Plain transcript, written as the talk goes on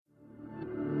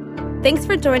Thanks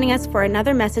for joining us for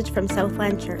another message from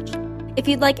Southland Church. If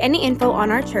you'd like any info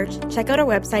on our church, check out our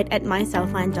website at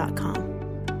mysouthland.com.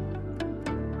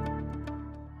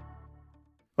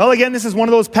 Well, again, this is one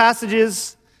of those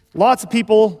passages. Lots of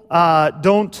people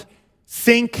don't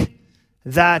think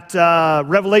that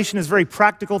Revelation is very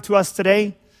practical to us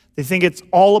today. They think it's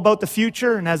all about the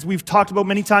future. And as we've talked about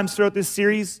many times throughout this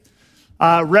series,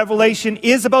 Revelation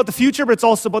is about the future, but it's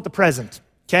also about the present.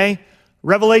 Okay?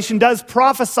 Revelation does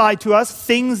prophesy to us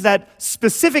things that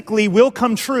specifically will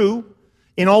come true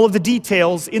in all of the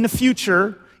details in the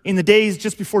future, in the days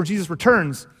just before Jesus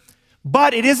returns.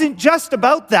 But it isn't just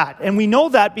about that. And we know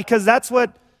that because that's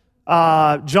what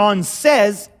John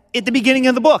says at the beginning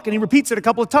of the book. And he repeats it a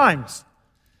couple of times.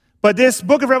 But this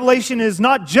book of Revelation is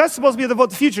not just supposed to be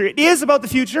about the future. It is about the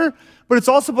future, but it's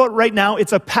also about right now.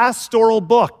 It's a pastoral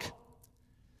book.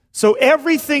 So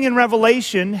everything in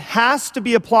Revelation has to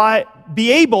be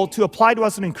able to apply to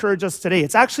us and encourage us today.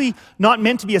 It's actually not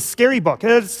meant to be a scary book.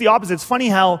 It's the opposite. It's funny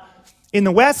how in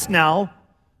the West now,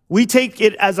 we take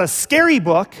it as a scary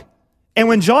book. And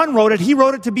when John wrote it, he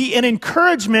wrote it to be an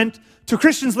encouragement to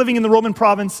Christians living in the Roman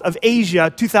province of Asia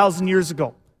 2,000 years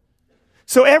ago.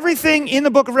 So everything in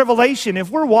the book of Revelation, if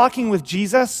we're walking with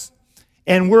Jesus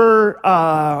and we're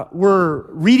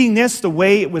reading this the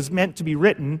way it was meant to be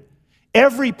written,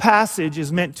 every passage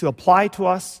is meant to apply to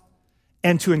us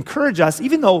and to encourage us,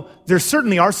 even though there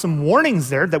certainly are some warnings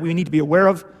there that we need to be aware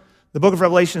of. The book of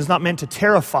Revelation is not meant to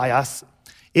terrify us.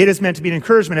 It is meant to be an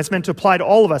encouragement. It's meant to apply to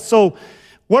all of us. So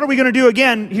what are we going to do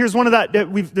again? Here's one of that.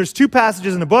 There's two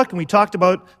passages in the book, and we talked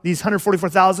about these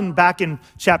 144,000 back in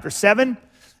chapter 7.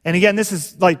 And again, this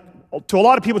is like, to a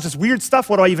lot of people, just weird stuff.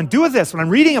 What do I even do with this? When I'm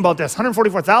reading about this,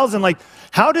 144,000, like,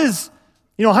 how does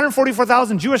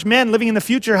 144,000 Jewish men living in the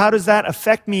future, how does that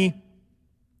affect me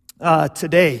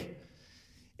today?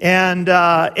 And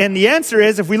the answer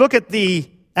is, if we look at the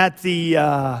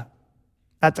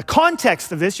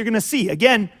context of this, you're going to see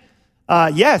again,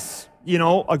 yes,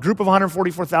 a group of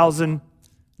 144,000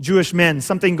 Jewish men,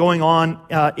 something going on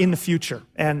in the future.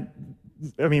 And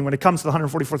I mean, when it comes to the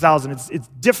 144,000, it's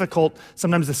difficult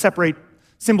sometimes to separate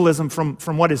symbolism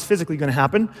from what is physically going to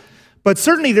happen. But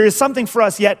certainly there is something for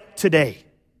us yet today.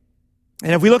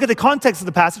 And if we look at the context of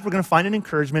the passage, we're going to find an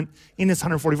encouragement in this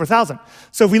 144,000.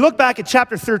 So if we look back at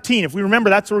chapter 13, if we remember,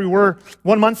 that's where we were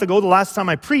 1 month ago, the last time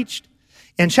I preached.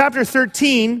 And chapter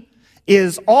 13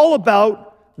 is all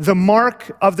about the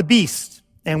mark of the beast.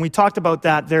 And we talked about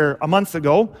that there a month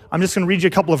ago. I'm just going to read you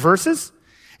a couple of verses.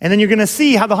 And then you're going to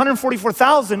see how the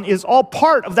 144,000 is all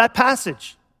part of that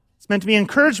passage. It's meant to be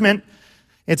encouragement.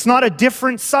 It's not a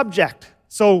different subject.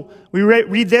 So we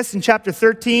read this in chapter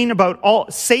 13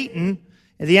 about Satan,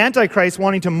 the Antichrist,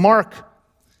 wanting to mark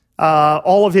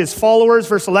all of his followers.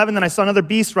 Verse 11, then I saw another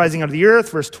beast rising out of the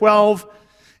earth. Verse 12,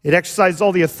 it exercises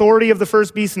all the authority of the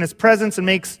first beast in its presence and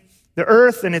makes the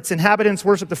earth and its inhabitants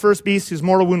worship the first beast whose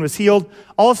mortal wound was healed.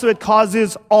 Also it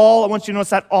causes all, I want you to notice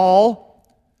that all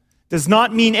does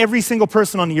not mean every single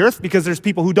person on the earth, because there's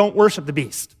people who don't worship the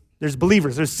beast. There's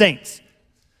believers, there's saints.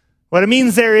 What it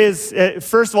means there is,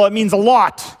 first of all, it means a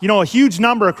lot. A huge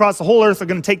number across the whole earth are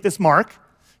going to take this mark,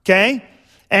 okay?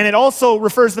 And it also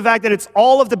refers to the fact that it's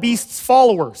all of the beast's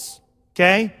followers,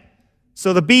 okay?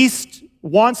 So the beast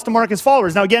wants to mark his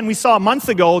followers. Now again, we saw a month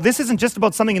ago, this isn't just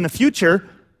about something in the future.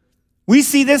 We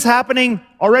see this happening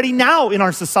already now in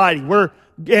our society,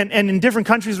 and in different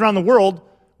countries around the world,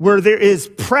 where there is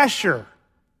pressure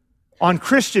on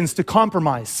Christians to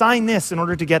compromise. Sign this in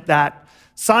order to get that.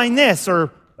 Sign this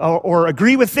or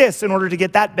agree with this in order to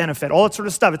get that benefit. All that sort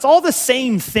of stuff. It's all the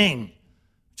same thing.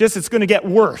 Just it's going to get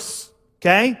worse.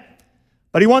 Okay?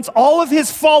 But he wants all of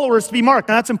his followers to be marked.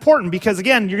 Now that's important because,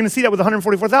 again, you're going to see that with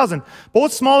 144,000.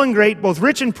 Both small and great, both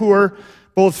rich and poor,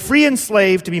 both free and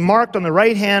slave, to be marked on the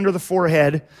right hand or the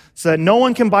forehead, so that no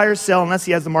one can buy or sell unless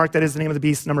he has the mark that is the name of the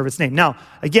beast, the number of its name. Now,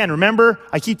 again, remember,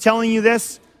 I keep telling you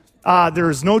this,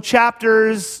 there's no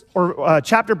chapters or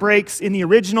chapter breaks in the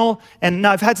original, and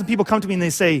now I've had some people come to me and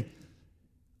they say,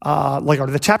 are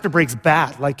the chapter breaks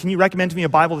bad? Like, can you recommend to me a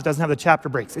Bible that doesn't have the chapter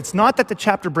breaks? It's not that the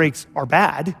chapter breaks are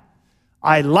bad.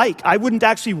 I wouldn't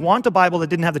actually want a Bible that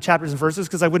didn't have the chapters and verses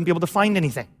because I wouldn't be able to find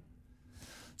anything.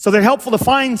 So they're helpful to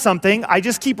find something. I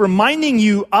just keep reminding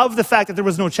you of the fact that there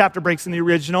was no chapter breaks in the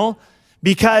original,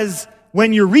 because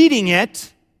when you're reading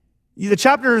it, the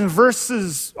chapters and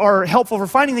verses are helpful for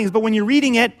finding things, but when you're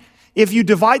reading it, if you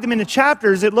divide them into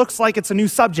chapters, it looks like it's a new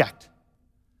subject.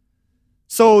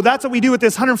 So that's what we do with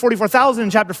this 144,000 in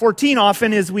chapter 14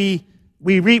 often, is we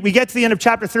get to the end of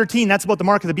chapter 13, that's about the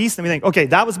mark of the beast, and we think, okay,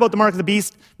 that was about the mark of the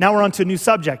beast, now we're on to a new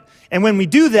subject. And when we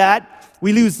do that,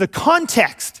 we lose the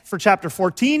context for chapter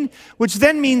 14, which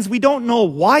then means we don't know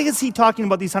why is he talking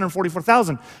about these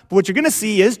 144,000. But what you're going to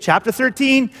see is chapter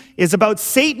 13 is about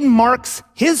Satan marks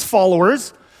his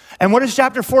followers. And what is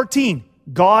chapter 14?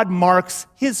 God marks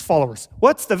his followers.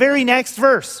 What's the very next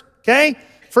verse? Okay?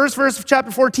 First verse of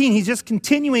chapter 14, he's just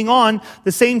continuing on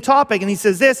the same topic. And he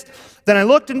says this, "Then I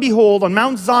looked, and behold, on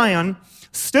Mount Zion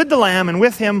stood the Lamb, and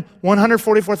with him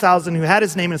 144,000 who had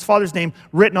his name and his father's name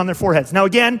written on their foreheads." Now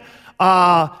again,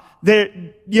 quite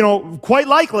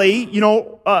likely,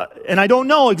 and I don't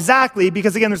know exactly,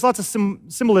 because again, there's lots of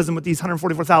symbolism with these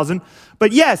 144,000.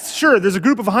 But yes, sure, there's a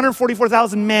group of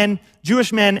 144,000 men,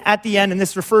 Jewish men at the end, and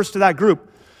this refers to that group.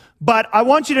 But I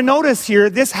want you to notice here,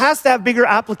 this has to have bigger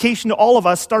application to all of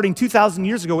us starting 2,000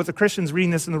 years ago with the Christians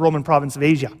reading this in the Roman province of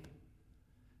Asia.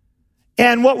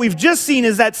 And what we've just seen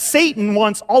is that Satan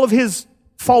wants all of his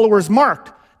followers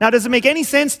marked. Now, does it make any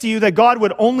sense to you that God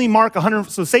would only mark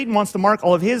 100? So Satan wants to mark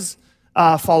all of his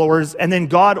followers, and then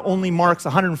God only marks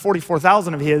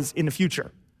 144,000 of his in the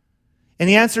future. And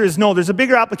the answer is no. There's a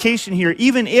bigger application here.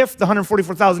 Even if the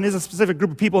 144,000 is a specific group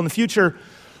of people in the future,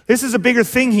 this is a bigger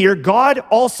thing here. God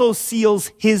also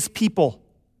seals his people.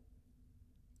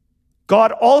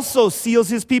 God also seals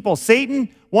his people. Satan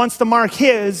wants to mark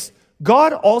his.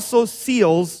 God also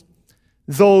seals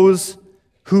those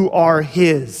who are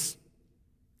his.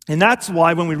 And that's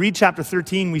why when we read chapter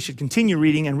 13, we should continue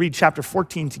reading and read chapter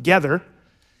 14 together.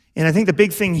 And I think the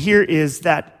big thing here is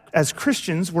that as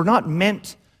Christians, we're not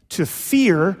meant to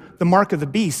fear the mark of the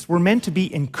beast. We're meant to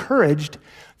be encouraged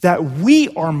that we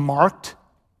are marked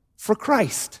for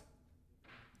Christ.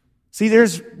 See,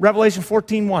 there's Revelation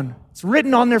 14:1. It's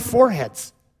written on their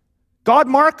foreheads. God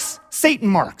marks, Satan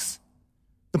marks.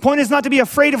 The point is not to be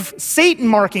afraid of Satan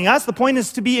marking us. The point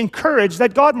is to be encouraged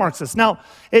that God marks us. Now,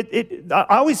 I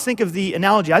always think of the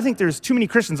analogy. I think there's too many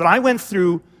Christians, and I went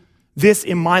through this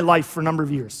in my life for a number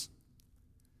of years.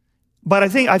 But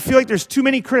I feel like there's too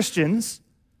many Christians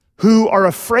who are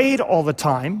afraid all the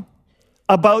time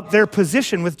about their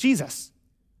position with Jesus.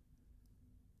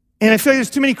 And I feel like there's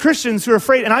too many Christians who are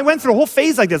afraid. And I went through a whole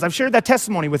phase like this. I've shared that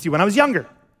testimony with you when I was younger.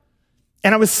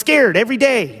 And I was scared every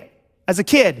day as a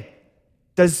kid.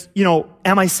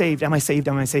 Am I saved? Am I saved?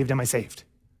 Am I saved? Am I saved?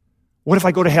 What if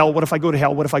I go to hell? What if I go to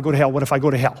hell? What if I go to hell? What if I go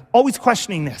to hell? Always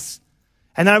questioning this.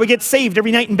 And then I would get saved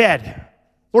every night in bed.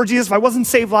 Lord Jesus, if I wasn't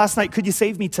saved last night, could you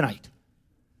save me tonight?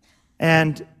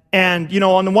 And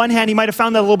on the one hand, he might have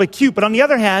found that a little bit cute, but on the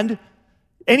other hand,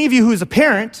 any of you who's a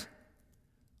parent,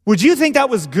 would you think that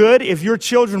was good if your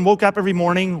children woke up every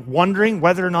morning wondering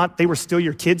whether or not they were still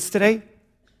your kids today?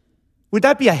 Would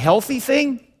that be a healthy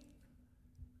thing?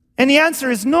 And the answer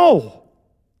is no.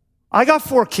 I got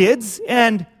 4 kids,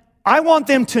 and I want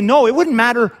them to know. It wouldn't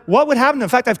matter what would happen. In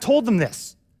fact, I've told them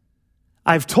this.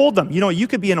 I've told them, you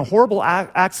could be in a horrible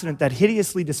accident that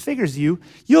hideously disfigures you.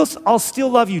 I'll still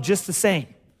love you just the same,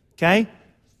 okay?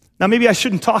 Now, maybe I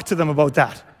shouldn't talk to them about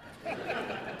that.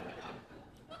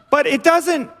 But it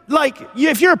doesn't,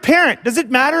 if you're a parent, does it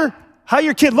matter how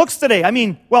your kid looks today?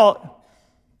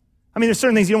 There's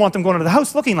certain things you don't want them going to the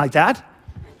house looking like that.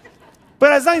 But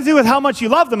it has nothing to do with how much you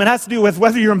love them. It has to do with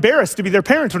whether you're embarrassed to be their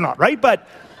parent or not, right? But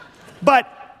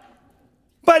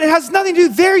it has nothing to do,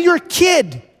 they're your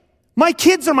kid. My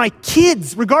kids are my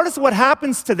kids, regardless of what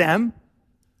happens to them.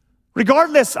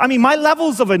 Regardless, my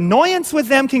levels of annoyance with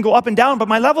them can go up and down, but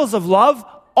my levels of love,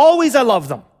 always I love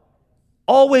them.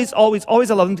 Always, always, always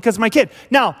I love them because of my kid.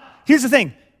 Now, here's the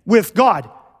thing. With God,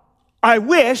 I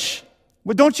wish,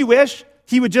 don't you wish,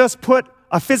 he would just put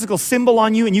a physical symbol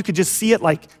on you and you could just see it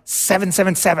like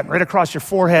 777 right across your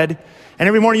forehead. And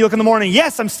every morning you look in the morning,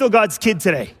 yes, I'm still God's kid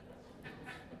today.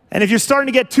 And if you're starting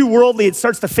to get too worldly, it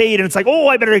starts to fade and it's like,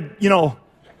 I better, no,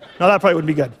 that probably wouldn't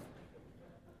be good.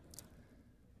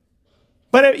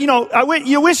 But,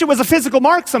 you wish it was a physical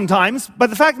mark sometimes, but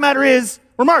the fact of the matter is,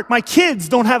 we're marked. My kids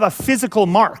don't have a physical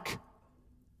mark.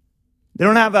 They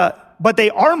don't have but they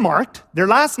are marked. Their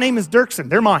last name is Dirksen.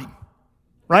 They're mine,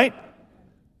 right?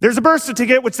 There's a birth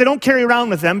certificate, which they don't carry around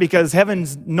with them because heaven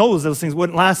knows those things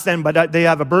wouldn't last then, but they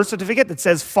have a birth certificate that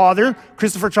says Father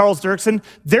Christopher Charles Dirksen.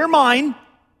 They're mine.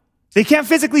 They can't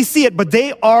physically see it, but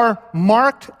they are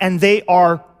marked and they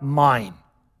are mine.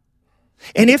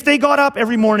 And if they got up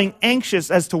every morning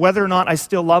anxious as to whether or not I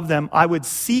still love them, I would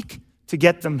seek to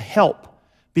get them help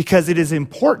because it is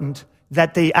important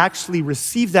that they actually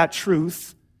receive that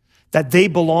truth that they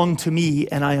belong to me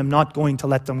and I am not going to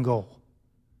let them go.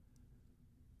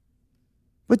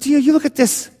 But you look at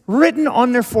this written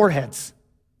on their foreheads.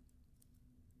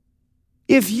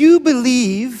 If you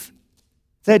believe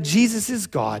that Jesus is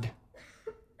God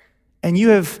and you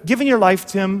have given your life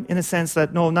to him in a sense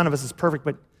that, no, none of us is perfect,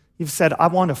 but you've said, I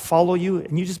want to follow you,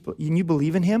 and you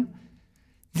believe in him,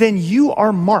 then you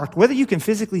are marked. Whether you can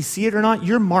physically see it or not,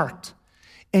 you're marked.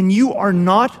 And you are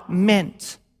not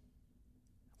meant.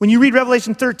 When you read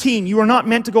Revelation 13, you are not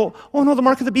meant to go, oh no, the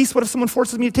mark of the beast, what if someone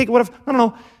forces me to take it? What if,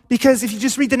 no. Because if you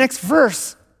just read the next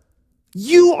verse,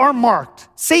 you are marked.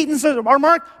 Satan's are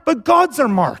marked, but God's are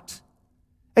marked.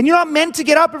 And you're not meant to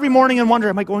get up every morning and wonder,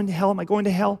 am I going to hell? Am I going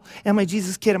to hell? Am I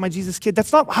Jesus' kid? Am I Jesus' kid?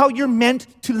 That's not how you're meant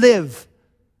to live.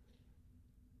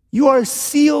 You are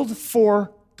sealed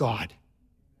for God.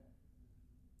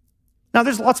 Now,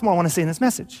 there's lots more I want to say in this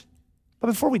message. But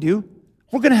before we do,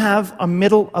 we're going to have a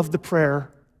middle of the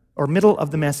prayer, or middle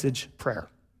of the message prayer.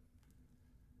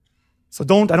 So I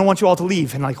don't want you all to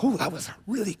leave and like, oh, that was a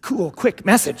really cool, quick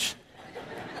message.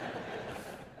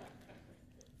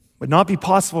 Would not be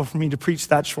possible for me to preach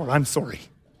that short. I'm sorry.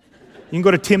 You can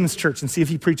go to Tim's church and see if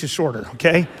he preaches shorter,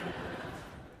 okay?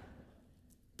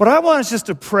 But I want us just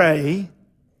to pray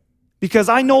because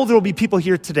I know there will be people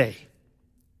here today.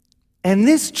 And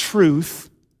this truth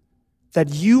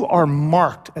that you are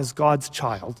marked as God's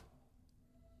child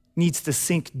needs to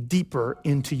sink deeper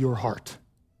into your heart.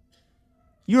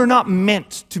 You are not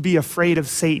meant to be afraid of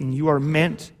Satan. You are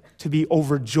meant to be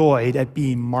overjoyed at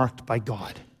being marked by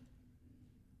God.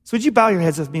 So would you bow your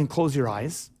heads with me and close your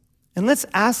eyes? And let's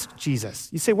ask Jesus.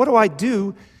 You say, what do I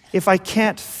do if I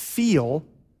can't feel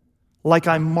like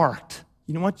I'm marked?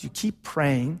 You know what? You keep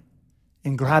praying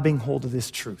and grabbing hold of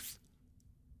this truth.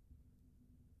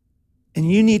 And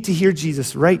you need to hear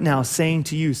Jesus right now saying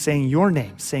to you, saying your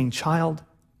name, saying, child,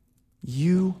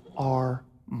 you are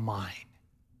mine.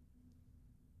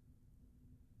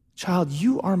 Child,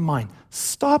 you are mine.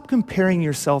 Stop comparing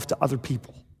yourself to other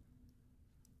people.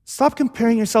 Stop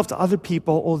comparing yourself to other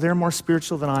people. Oh, they're more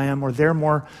spiritual than I am, or they're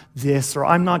more this, or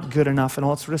I'm not good enough, and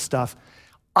all that sort of stuff.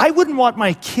 I wouldn't want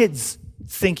my kids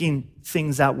thinking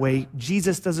things that way.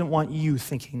 Jesus doesn't want you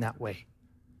thinking that way.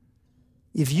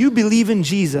 If you believe in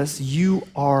Jesus, you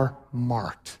are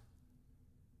marked.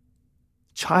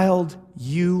 Child,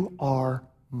 you are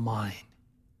mine.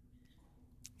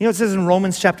 You know, it says in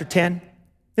Romans chapter 10,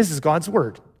 this is God's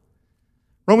word.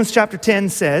 Romans chapter 10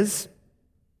 says,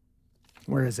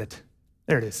 where is it?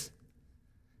 There it is.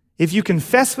 If you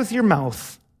confess with your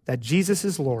mouth that Jesus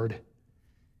is Lord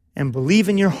and believe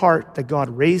in your heart that God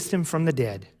raised him from the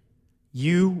dead,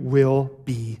 you will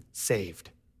be saved.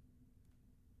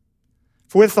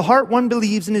 For with the heart one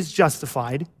believes and is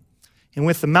justified, and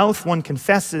with the mouth one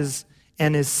confesses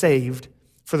and is saved.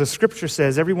 For the scripture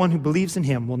says, everyone who believes in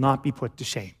him will not be put to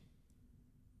shame.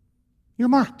 You're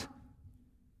marked.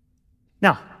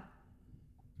 Now,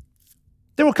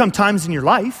 there will come times in your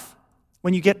life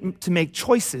when you get to make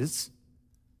choices,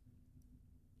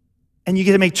 and you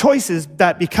get to make choices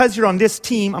that because you're on this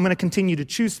team, I'm going to continue to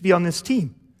choose to be on this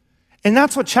team. And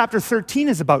that's what chapter 13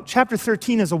 is about. Chapter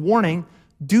 13 is a warning.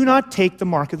 Do not take the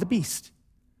mark of the beast.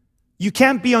 You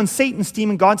can't be on Satan's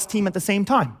team and God's team at the same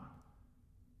time.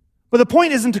 But the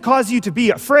point isn't to cause you to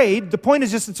be afraid. The point is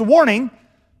just it's a warning.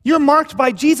 You're marked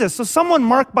by Jesus. So someone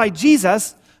marked by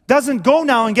Jesus doesn't go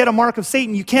now and get a mark of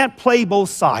Satan. You can't play both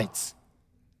sides.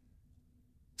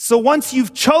 So once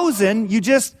you've chosen,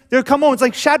 there come moments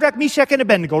like Shadrach, Meshach, and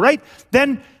Abednego, right?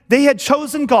 Then they had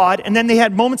chosen God, and then they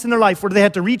had moments in their life where they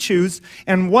had to re-choose.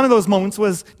 And one of those moments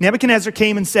was Nebuchadnezzar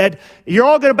came and said, you're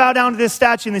all going to bow down to this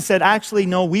statue. And they said, actually,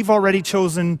 no, we've already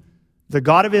chosen the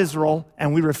God of Israel,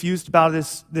 and we refuse to bow to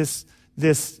this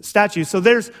statue. So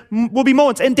will be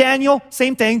moments. And Daniel,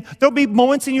 same thing. There'll be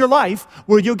moments in your life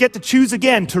where you'll get to choose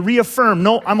again, to reaffirm,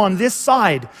 no, I'm on this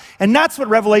side. And that's what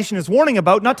Revelation is warning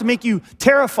about, not to make you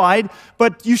terrified,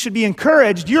 but you should be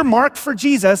encouraged. You're marked for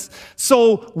Jesus.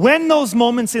 So when those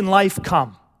moments in life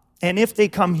come, and if they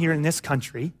come here in this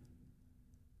country,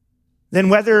 then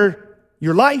whether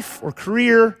your life or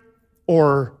career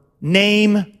or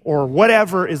name or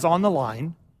whatever is on the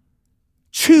line,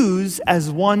 choose as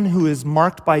one who is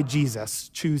marked by Jesus.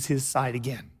 Choose his side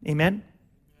again. Amen?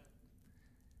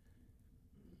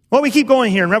 Well, we keep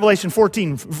going here in Revelation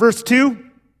 14, verse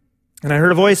 2. And I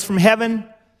heard a voice from heaven,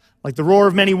 like the roar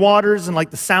of many waters and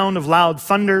like the sound of loud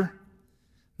thunder.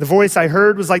 The voice I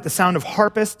heard was like the sound of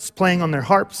harpists playing on their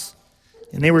harps.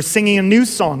 And they were singing a new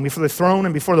song before the throne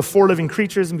and before the four living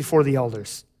creatures and before the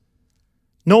elders.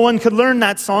 No one could learn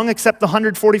that song except the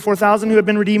 144,000 who had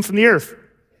been redeemed from the earth.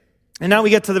 And now we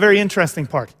get to the very interesting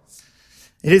part.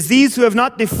 It is these who have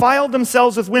not defiled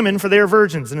themselves with women, for they are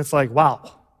virgins. And it's like,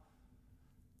 wow.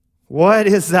 What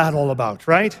is that all about,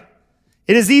 right?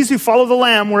 It is these who follow the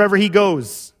Lamb wherever he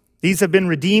goes. These have been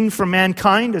redeemed from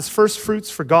mankind as first fruits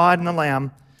for God and the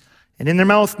Lamb. And in their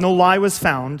mouth no lie was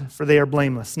found, for they are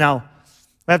blameless. Now,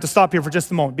 I have to stop here for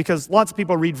just a moment because lots of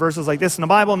people read verses like this in the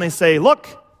Bible and they say, look,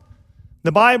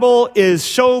 the Bible is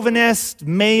chauvinist,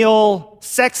 male,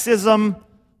 sexism.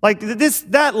 Like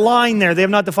that line there, they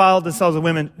have not defiled themselves with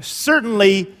women,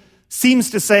 certainly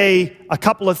seems to say a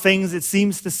couple of things. It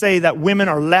seems to say that women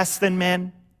are less than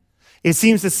men. It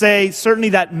seems to say certainly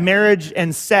that marriage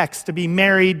and sex, to be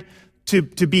married, to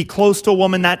be close to a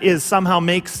woman, that is somehow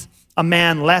makes a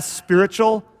man less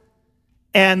spiritual.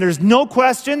 And there's no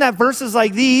question that verses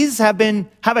like these have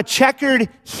a checkered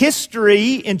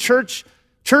history in church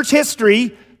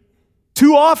history.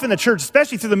 Too often the church,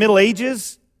 especially through the Middle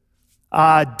Ages,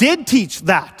 did teach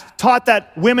that, taught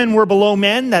that women were below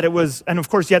men, that it was, and of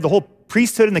course you had the whole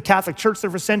priesthood in the Catholic Church there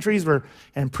for centuries,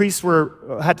 and priests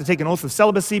had to take an oath of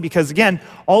celibacy because, again,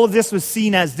 all of this was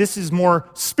seen as this is more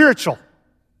spiritual,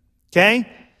 okay?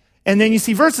 And then you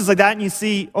see verses like that and you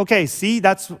see, okay, see,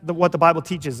 that's what the Bible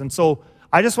teaches. And so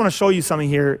I just want to show you something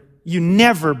here. You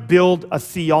never build a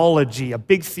theology, a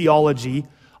big theology,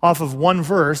 off of one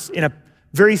verse in a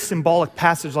very symbolic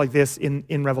passage like this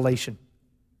in Revelation.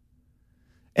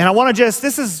 And I want to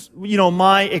this is,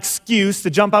 my excuse to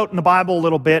jump out in the Bible a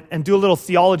little bit and do a little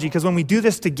theology, because when we do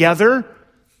this together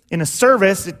in a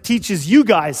service, it teaches you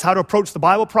guys how to approach the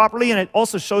Bible properly, and it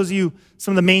also shows you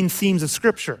some of the main themes of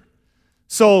Scripture.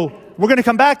 So we're going to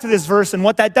come back to this verse and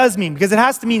what that does mean, because it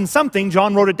has to mean something.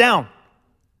 John wrote it down.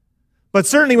 But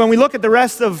certainly when we look at the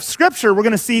rest of Scripture, we're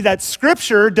going to see that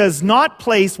Scripture does not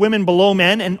place women below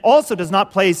men and also does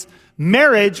not place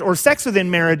marriage or sex within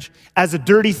marriage as a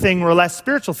dirty thing or a less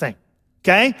spiritual thing,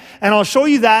 okay? And I'll show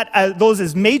you that those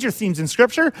as major themes in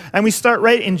Scripture. And we start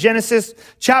right in Genesis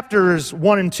chapters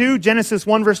 1 and 2. Genesis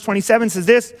 1 verse 27 says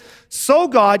this, so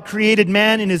God created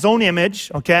man in his own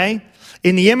image, okay?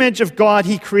 In the image of God,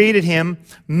 he created him.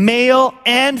 Male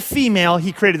and female,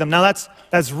 he created them. Now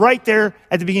that's right there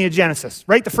at the beginning of Genesis,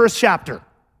 right? The first chapter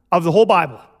of the whole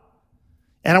Bible.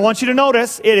 And I want you to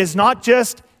notice, it is not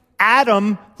just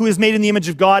Adam, who is made in the image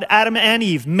of God. Adam and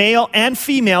Eve, male and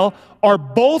female, are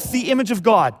both the image of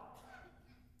God.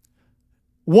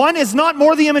 One is not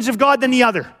more the image of God than the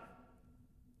other.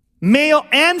 Male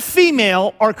and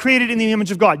female are created in the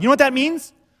image of God. You know what that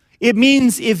means? It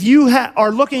means if you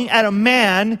are looking at a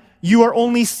man, you are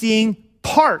only seeing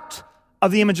part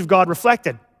of the image of God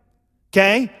reflected.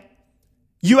 Okay?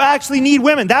 You actually need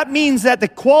women. That means that the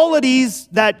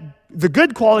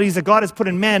good qualities that God has put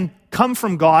in men come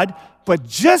from God, but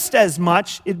just as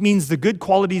much, it means the good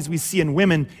qualities we see in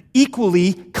women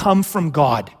equally come from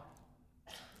God.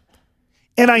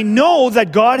 And I know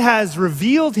that God has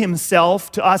revealed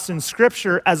himself to us in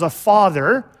Scripture as a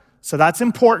father, so that's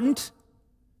important.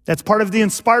 That's part of the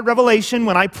inspired revelation.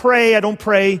 When I pray, I don't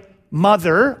pray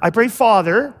mother, I pray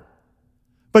father.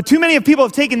 But too many people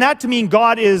have taken that to mean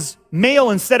God is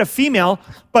male instead of female,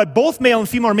 but both male and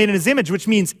female are made in his image, which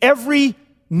means every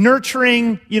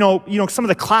nurturing, some of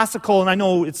the classical, and I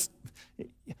know it's,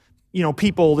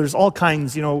 people, there's all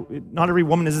kinds, not every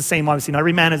woman is the same, obviously, not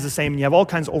every man is the same, and you have all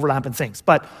kinds of overlapping things.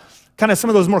 But kind of some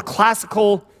of those more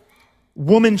classical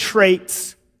woman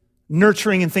traits,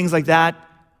 nurturing and things like that,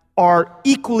 are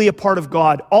equally a part of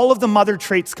God. All of the mother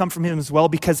traits come from him as well,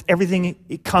 because everything,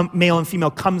 male and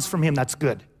female, comes from him. That's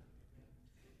good.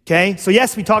 Okay? So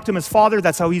yes, we talk to him as Father.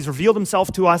 That's how he's revealed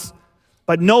himself to us.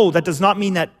 But no, that does not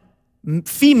mean that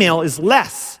female is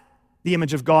less the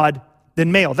image of God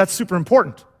than male. That's super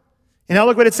important. And now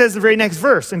look what it says in the very next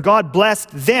verse. And God blessed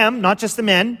them, not just the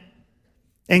men.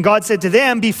 And God said to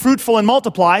them, be fruitful and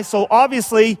multiply. So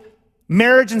obviously,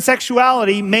 marriage and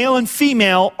sexuality, male and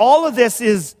female, all of this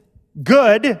is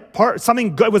good.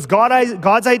 Something good was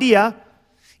God's idea.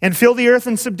 And fill the earth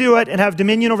and subdue it, and have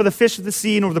dominion over the fish of the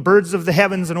sea and over the birds of the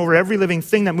heavens and over every living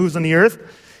thing that moves on the earth.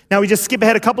 Now we just skip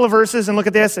ahead a couple of verses and look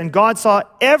at this. And God saw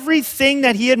everything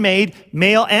that he had made,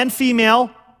 male and female,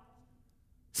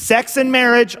 sex and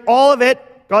marriage, all of it.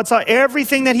 God saw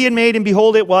everything that he had made, and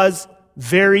behold, it was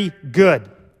very good.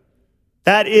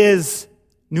 That is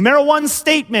numero one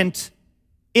statement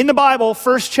in the Bible,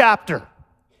 first chapter.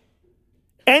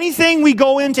 Anything we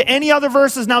go into any other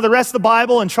verses now, the rest of the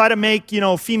Bible, and try to make,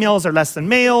 females are less than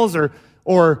males,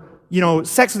 or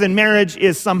sex within marriage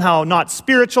is somehow not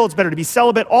spiritual, it's better to be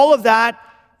celibate. All of that,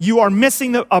 you are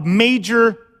missing a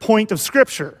major point of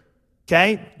Scripture,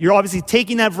 okay? You're obviously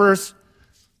taking that verse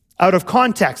out of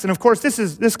context. And of course,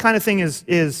 this kind of thing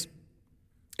is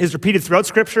repeated throughout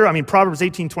Scripture. I mean, Proverbs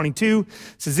 18:22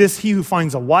 says this, he who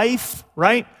finds a wife,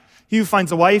 right? He who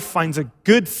finds a wife finds a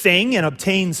good thing and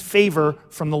obtains favor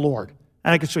from the Lord.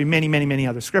 And I could show you many, many, many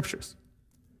other scriptures.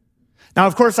 Now,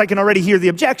 of course, I can already hear the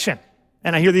objection.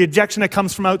 And I hear the objection that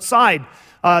comes from outside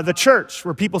the church,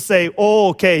 where people say, oh,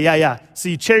 okay, yeah. So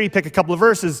you cherry pick a couple of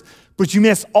verses, but you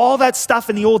miss all that stuff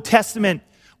in the Old Testament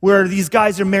where these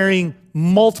guys are marrying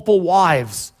multiple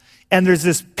wives. And there's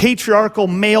this patriarchal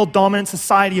male-dominant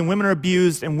society, and women are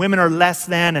abused, and women are less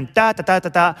than, and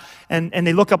and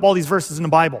they look up all these verses in the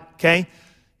Bible, okay?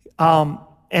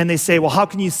 And they say, well, how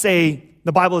can you say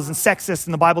the Bible isn't sexist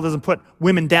and the Bible doesn't put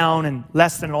women down and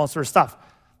less than and all sort of stuff?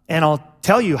 And I'll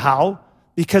tell you how,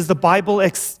 because the Bible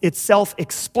itself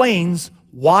explains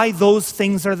why those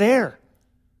things are there.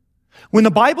 When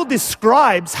the Bible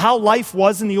describes how life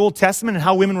was in the Old Testament and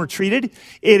how women were treated,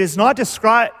 it's not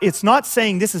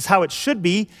saying this is how it should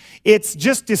be. It's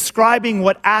just describing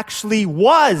what actually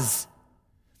was.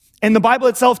 And the Bible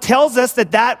itself tells us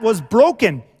that was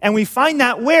broken. And we find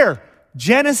that where?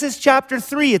 Genesis chapter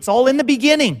 3. It's all in the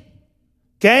beginning.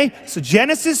 Okay? So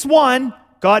Genesis 1,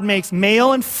 God makes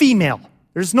male and female.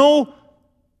 There's no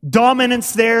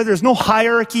dominance there. There's no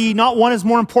hierarchy. Not one is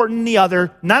more important than the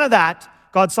other. None of that.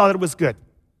 God saw that it was good.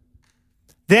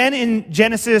 Then in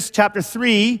Genesis chapter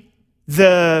 3,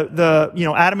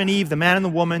 Adam and Eve, the man and the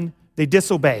woman, they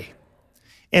disobey.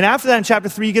 And after that in chapter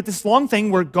 3, you get this long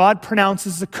thing where God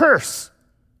pronounces the curse.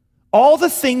 All the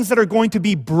things that are going to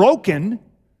be broken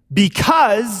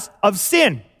because of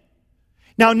sin.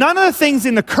 Now, none of the things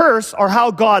in the curse are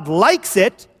how God likes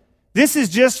it. This is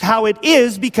just how it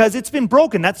is because it's been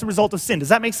broken. That's the result of sin. Does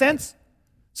that make sense?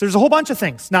 So there's a whole bunch of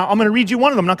things. Now, I'm going to read you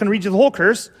one of them. I'm not going to read you the whole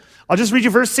curse. I'll just read you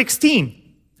verse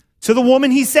 16. To the woman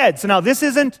he said. So now this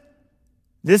isn't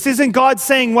God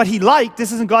saying what he liked.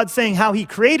 This isn't God saying how he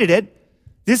created it.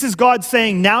 This is God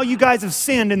saying, now you guys have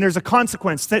sinned and there's a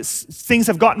consequence. Things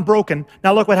have gotten broken.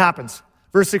 Now look what happens.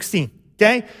 Verse 16.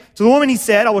 Okay? To the woman he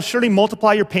said, I will surely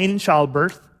multiply your pain in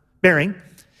childbirth, bearing.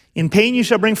 In pain you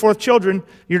shall bring forth children.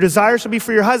 Your desire shall be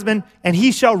for your husband, and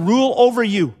he shall rule over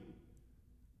you.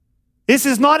 This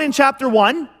is not in chapter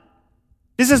 1.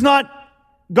 This is not,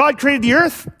 God created the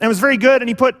earth, and it was very good, and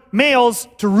he put males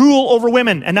to rule over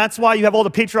women. And that's why you have all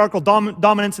the patriarchal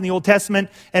dominance in the Old Testament,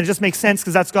 and it just makes sense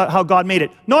because that's how God made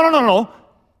it. No.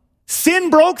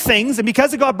 Sin broke things, and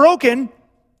because it got broken,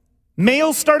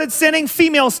 males started sinning,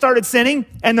 females started sinning,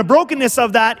 and the brokenness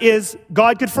of that is,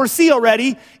 God could foresee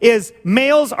already, is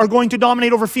males are going to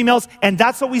dominate over females, and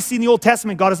that's what we see in the Old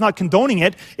Testament. God is not condoning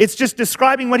it. It's just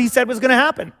describing what he said was going to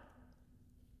happen.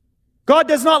 God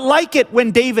does not like it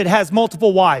when David has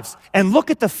multiple wives. And look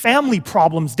at the family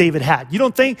problems David had. You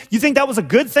think that was a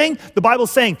good thing? The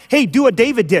Bible's saying, hey, do what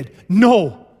David did.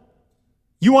 No.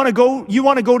 You want to go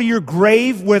to your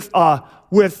grave with a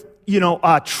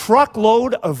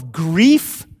truckload of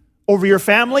grief over your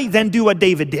family? Then do what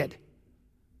David did.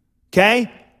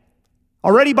 Okay?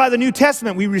 Already by the New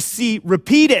Testament, we receive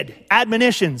repeated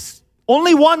admonitions.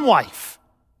 Only one wife.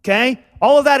 Okay?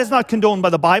 All of that is not condoned by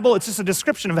the Bible. It's just a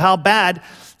description of how bad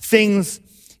things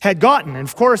had gotten. And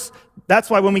of course, that's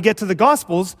why when we get to the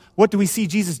Gospels, what do we see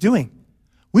Jesus doing?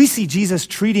 We see Jesus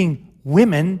treating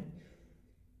women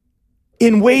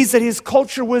in ways that his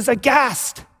culture was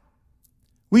aghast.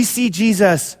 We see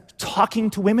Jesus talking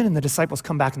to women, and the disciples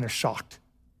come back and they're shocked.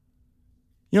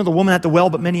 You know, the woman at the well,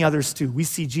 but many others too. We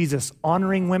see Jesus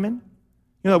honoring women.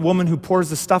 You know, that woman who pours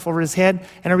the stuff over his head,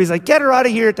 and everybody's like, get her out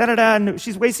of here, and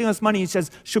she's wasting us money. He says,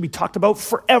 she'll be talked about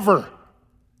forever.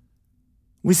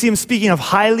 We see him speaking of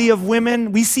highly of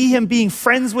women. We see him being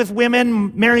friends with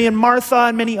women, Mary and Martha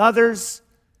and many others.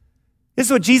 This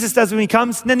is what Jesus does when he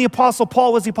comes. And then the Apostle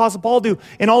Paul, what does the Apostle Paul do?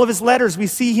 In all of his letters, we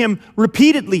see him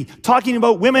repeatedly talking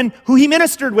about women who he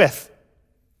ministered with.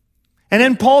 And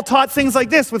then Paul taught things like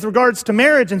this with regards to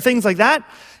marriage and things like that.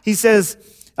 He says,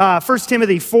 1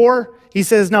 Timothy 4, he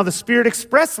says, now the Spirit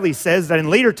expressly says that in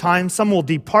later times some will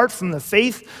depart from the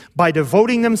faith by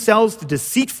devoting themselves to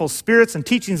deceitful spirits and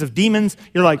teachings of demons.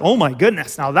 You're like, oh my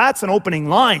goodness, now that's an opening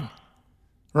line,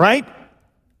 right?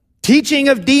 Teaching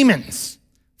of demons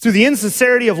through the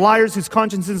insincerity of liars whose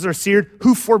consciences are seared,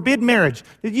 who forbid marriage.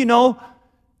 Did you know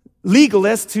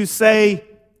legalists who say,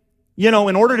 in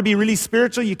order to be really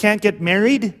spiritual, you can't get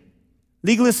married?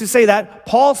 Legalists who say that,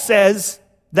 Paul says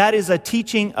that is a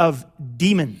teaching of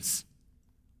demons.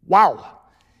 Wow.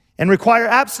 And require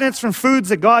abstinence from foods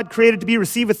that God created to be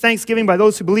received with thanksgiving by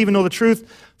those who believe and know the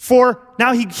truth. For,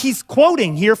 now he's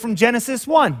quoting here from Genesis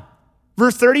 1,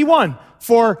 verse 31.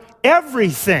 For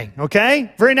everything,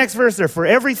 okay? Very next verse there. For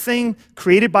everything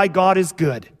created by God is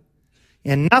good.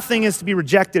 And nothing is to be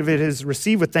rejected if it is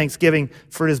received with thanksgiving,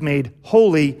 for it is made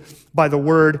holy by the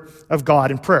word of God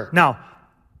in prayer. Now,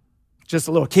 just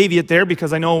a little caveat there,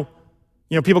 because I know,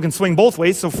 people can swing both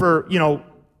ways. So for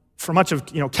much of,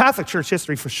 Catholic Church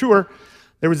history, for sure,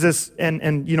 There was this,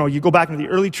 and you go back into the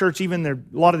early church even, a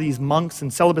lot of these monks,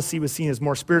 and celibacy was seen as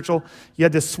more spiritual. You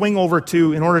had to swing over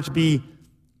to, in order to be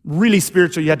really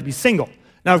spiritual, you had to be single.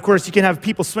 Now, of course, you can have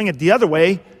people swing it the other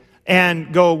way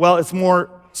and go, well, it's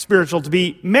more spiritual to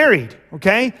be married,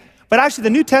 okay? But actually, the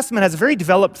New Testament has a very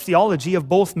developed theology of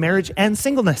both marriage and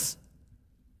singleness.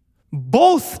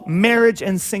 Both marriage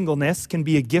and singleness can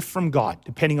be a gift from God,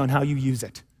 depending on how you use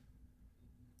it.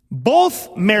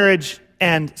 Both marriage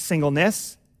and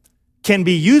singleness can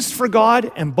be used for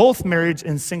God, and both marriage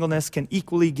and singleness can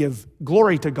equally give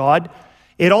glory to God.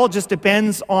 It all just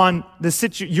depends on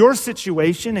your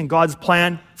situation and God's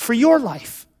plan for your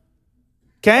life.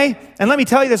 Okay? And let me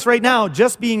tell you this right now,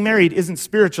 just being married isn't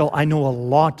spiritual. I know a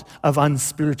lot of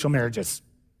unspiritual marriages.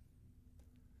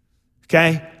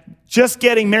 Okay? Just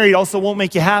getting married also won't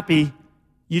make you happy.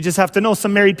 You just have to know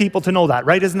some married people to know that,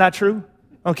 right? Isn't that true?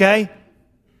 Okay?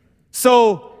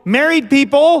 So, married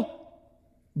people,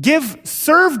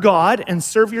 serve God and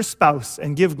serve your spouse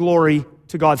and give glory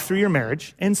to God through your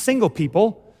marriage. And single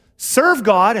people, serve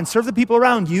God and serve the people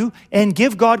around you and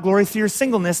give God glory through your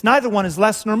singleness. Neither one is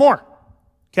less nor more.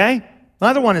 Okay?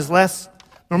 Neither one is less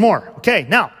nor more. Okay,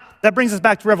 now, that brings us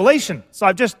back to Revelation. So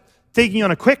I've just taken you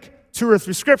on a quick tour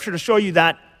through Scripture to show you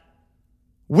that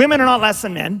women are not less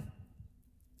than men,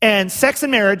 and sex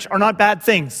and marriage are not bad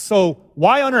things. So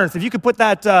why on earth, if you could put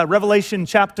that Revelation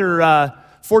chapter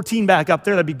 14 back up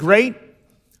there, that'd be great.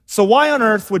 So why on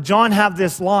earth would John have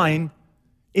this line,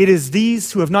 it is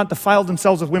these who have not defiled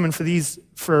themselves with women,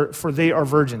 for they are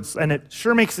virgins? And it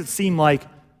sure makes it seem like,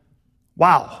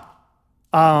 wow,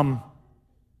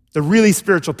 the really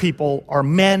spiritual people are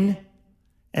men,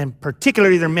 and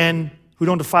particularly they're men who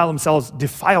don't defile themselves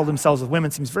with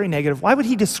women. Seems very negative. Why would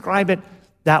he describe it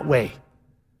that way?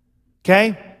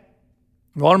 Okay?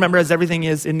 Well, remember, as everything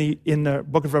is in the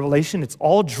book of Revelation, it's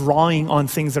all drawing on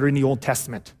things that are in the Old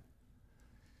Testament.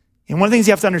 And one of the things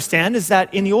you have to understand is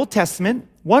that in the Old Testament,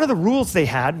 one of the rules they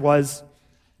had was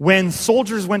when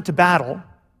soldiers went to battle,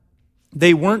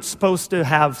 they weren't supposed to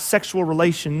have sexual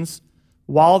relations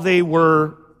while they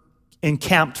were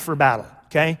encamped for battle,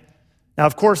 okay? Now,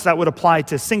 of course, that would apply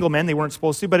to single men. They weren't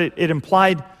supposed to, but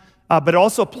it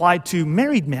also applied to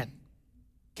married men,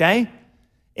 okay?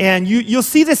 And you'll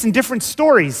see this in different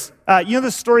stories. You know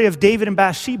the story of David and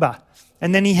Bathsheba,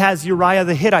 and then he has Uriah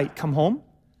the Hittite come home,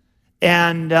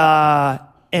 and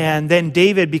then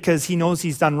David, because he knows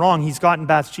he's done wrong, he's gotten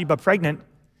Bathsheba pregnant.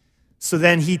 So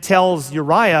then he tells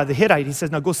Uriah the Hittite, he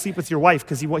says, "Now go sleep with your wife,"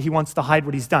 because he wants to hide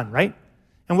what he's done, right?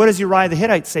 And what does Uriah the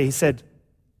Hittite say? He said,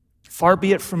 "Far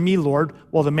be it from me, Lord,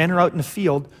 while the men are out in the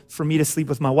field, for me to sleep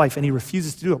with my wife." And he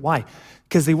refuses to do it. Why?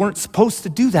 Because they weren't supposed to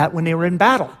do that when they were in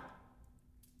battle.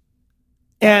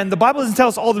 And the Bible doesn't tell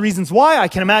us all the reasons why. I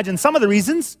can imagine some of the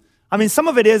reasons. I mean, some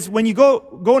of it is when you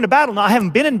go into battle. Now, I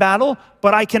haven't been in battle,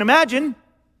 but I can imagine.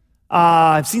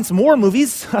 I've seen some war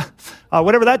movies,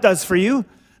 whatever that does for you.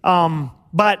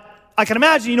 But I can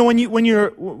imagine, when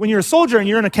you're a soldier and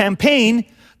you're in a campaign,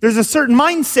 there's a certain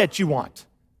mindset you want.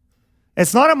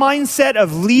 It's not a mindset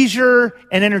of leisure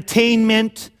and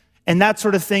entertainment and that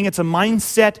sort of thing. It's a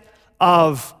mindset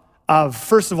of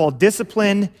first of all,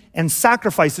 discipline and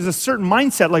sacrifice. There's a certain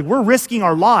mindset, like we're risking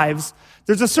our lives.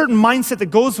 There's a certain mindset that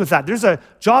goes with that. There's a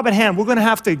job at hand. We're going to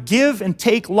have to give and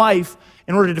take life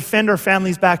in order to defend our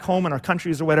families back home and our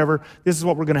countries or whatever. This is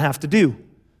what we're going to have to do.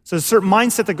 So there's a certain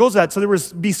mindset that goes with that. So there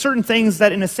would be certain things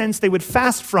that, in a sense, they would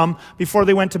fast from before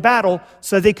they went to battle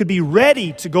so that they could be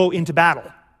ready to go into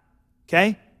battle.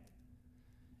 Okay?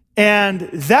 And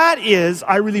that is,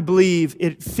 I really believe,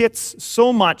 it fits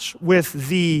so much with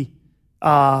the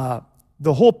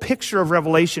whole picture of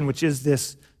Revelation, which is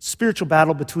this spiritual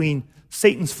battle between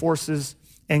Satan's forces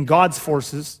and God's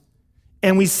forces.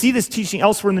 And we see this teaching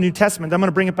elsewhere in the New Testament. I'm going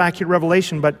to bring it back here to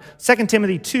Revelation, but 2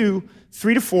 Timothy 2,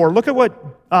 3-4, look at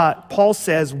what Paul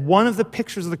says one of the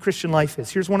pictures of the Christian life is.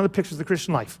 Here's one of the pictures of the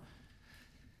Christian life.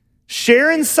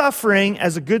 Share in suffering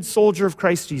as a good soldier of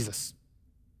Christ Jesus.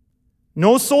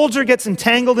 No soldier gets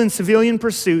entangled in civilian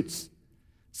pursuits,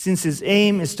 since his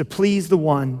aim is to please the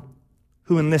one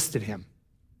who enlisted him.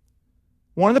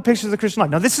 One of the pictures of the Christian life.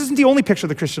 Now, this isn't the only picture of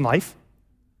the Christian life.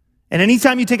 And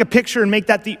anytime you take a picture and make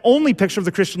that the only picture of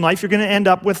the Christian life, you're going to end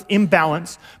up with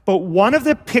imbalance. But one of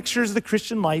the pictures of the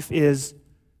Christian life is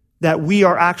that we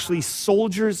are actually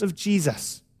soldiers of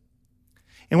Jesus.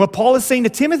 And what Paul is saying to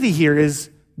Timothy here is,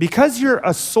 because you're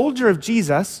a soldier of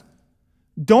Jesus,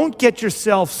 don't get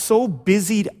yourself so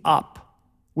busied up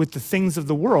with the things of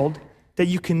the world that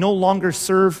you can no longer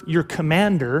serve your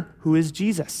commander, who is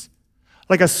Jesus.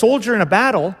 Like a soldier in a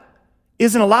battle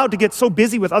isn't allowed to get so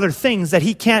busy with other things that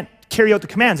he can't carry out the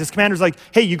commands. His commander's like,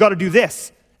 hey, you got to do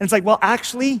this. And it's like, well,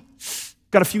 actually,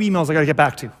 got a few emails I got to get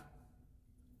back to.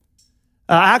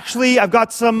 Actually, I've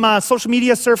got some social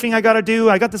media surfing I got to do.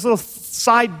 I got this little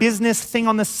side business thing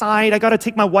on the side. I got to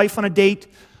take my wife on a date.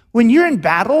 When you're in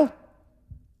battle,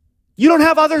 you don't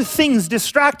have other things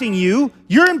distracting you.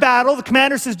 You're in battle. The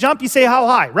commander says jump. You say how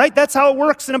high, right? That's how it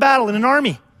works in a battle, in an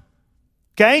army.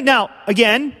 Okay? Now,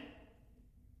 again,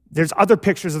 there's other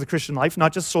pictures of the Christian life,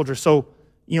 not just soldiers. So,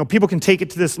 people can take it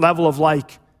to this level of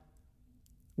like,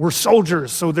 we're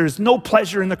soldiers, so there's no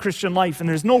pleasure in the Christian life, and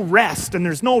there's no rest, and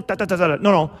there's no da-da-da-da-da.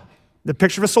 No. The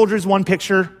picture of a soldier is one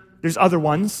picture. There's other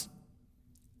ones.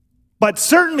 But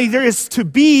certainly there is to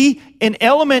be an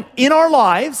element in our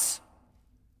lives,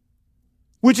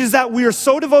 which is that we are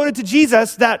so devoted to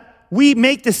Jesus that we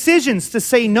make decisions to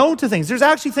say no to things. There's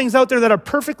actually things out there that are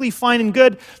perfectly fine and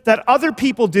good that other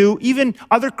people do, even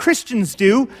other Christians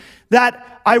do,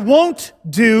 that I won't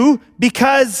do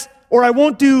because... or I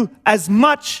won't do as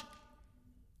much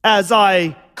as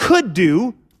I could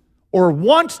do or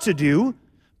want to do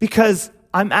because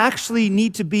I'm actually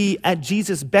need to be at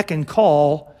Jesus' beck and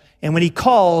call. And when he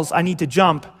calls, I need to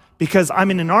jump because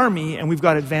I'm in an army and we've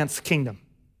got to advance the kingdom.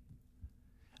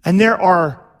 And there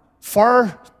are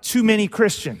far too many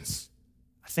Christians,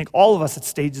 I think all of us at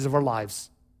stages of our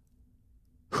lives,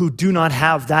 who do not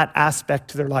have that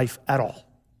aspect to their life at all.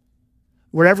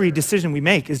 Where every decision we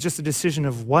make is just a decision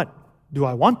of what do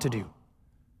I want to do?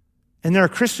 And there are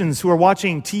Christians who are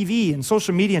watching TV and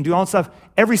social media and do all that stuff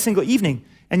every single evening.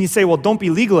 And you say, well, don't be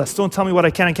legalist. Don't tell me what I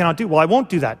can and cannot do. Well, I won't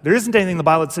do that. There isn't anything in the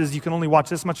Bible that says you can only watch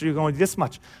this much or you can only do this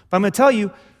much. But I'm going to tell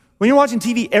you, when you're watching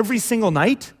TV every single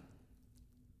night,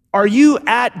 are you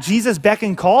at Jesus' beck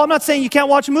and call? I'm not saying you can't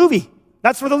watch a movie.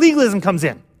 That's where the legalism comes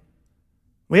in.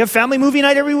 We have family movie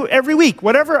night every week,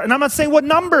 whatever. And I'm not saying what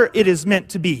number it is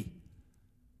meant to be.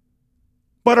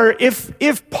 But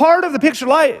if part of the picture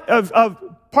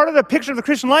part of the picture of the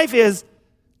Christian life is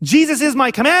Jesus is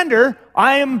my commander,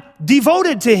 I am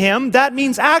devoted to him, that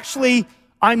means actually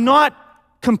I'm not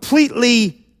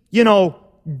completely,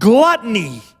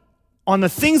 gluttony on the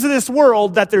things of this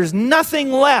world that there's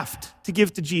nothing left to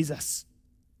give to Jesus.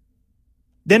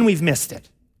 Then we've missed it.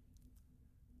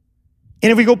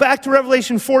 And if we go back to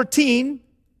Revelation 14,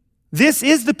 this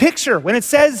is the picture. When it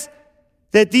says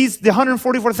that the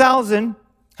 144,000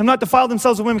 have not defiled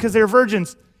themselves with women because they are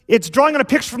virgins, it's drawing on a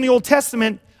picture from the Old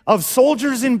Testament of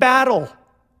soldiers in battle.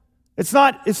 It's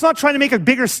not trying to make a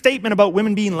bigger statement about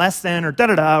women being less than or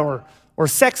da-da-da or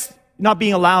sex not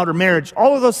being allowed or marriage.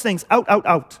 All of those things,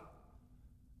 out.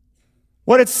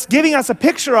 What it's giving us a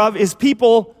picture of is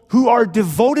people who are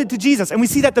devoted to Jesus. And we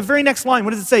see that the very next line.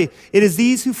 What does it say? It is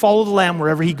these who follow the Lamb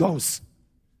wherever he goes.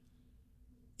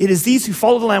 It is these who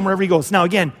follow the Lamb wherever he goes. Now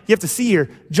again, you have to see here,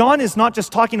 John is not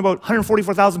just talking about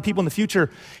 144,000 people in the future.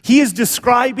 He is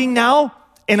describing now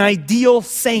an ideal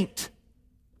saint.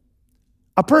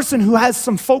 A person who has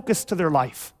some focus to their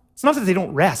life. It's not that they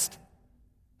don't rest.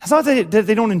 It's not that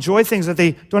they don't enjoy things, that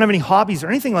they don't have any hobbies or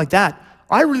anything like that.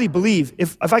 I really believe,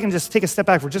 if I can just take a step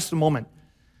back for just a moment,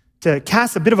 to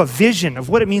cast a bit of a vision of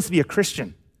what it means to be a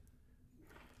Christian.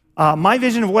 My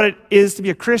vision of what it is to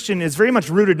be a Christian is very much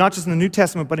rooted not just in the New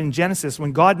Testament, but in Genesis.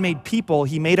 When God made people,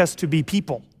 he made us to be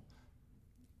people.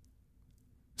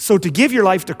 So to give your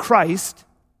life to Christ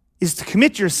is to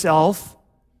commit yourself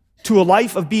to a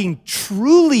life of being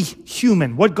truly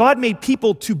human, what God made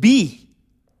people to be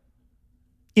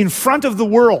in front of the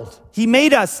world. He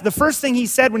made us. The first thing he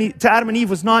said to Adam and Eve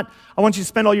was not, I want you to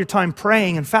spend all your time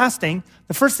praying and fasting.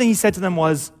 The first thing he said to them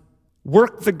was,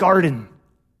 work the garden.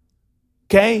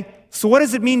 Okay? So what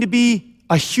does it mean to be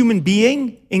a human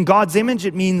being in God's image?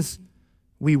 It means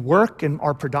we work and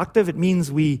are productive. It means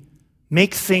we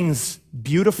make things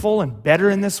beautiful and better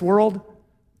in this world.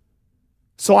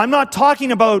 So I'm not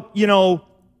talking about,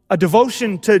 a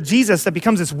devotion to Jesus that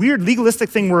becomes this weird legalistic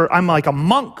thing where I'm like a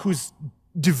monk who's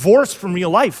divorced from real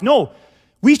life. No,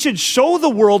 we should show the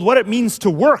world what it means to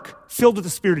work filled with the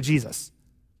Spirit of Jesus.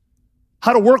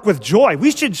 How to work with joy.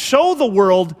 We should show the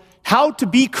world how to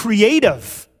be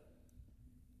creative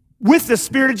with the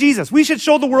Spirit of Jesus. We should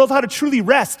show the world how to truly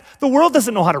rest. The world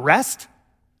doesn't know how to rest.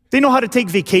 They know how to take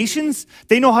vacations.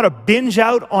 They know how to binge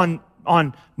out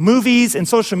on movies and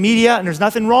social media, and there's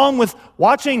nothing wrong with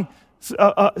watching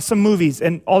some movies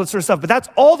and all that sort of stuff, but that's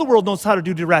all the world knows how to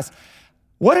do to rest.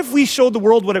 What if we showed the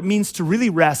world what it means to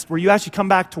really rest, where you actually come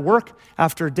back to work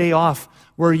after a day off,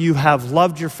 where you have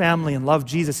loved your family and loved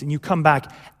Jesus, and you come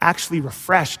back actually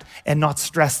refreshed and not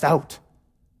stressed out?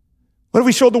 What if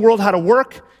we showed the world how to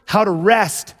work, how to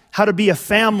rest, how to be a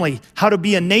family, how to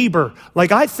be a neighbor?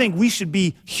 Like, I think we should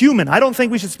be human. I don't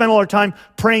think we should spend all our time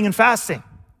praying and fasting.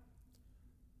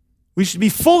 We should be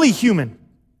fully human.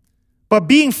 But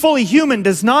being fully human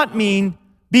does not mean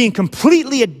being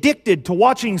completely addicted to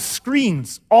watching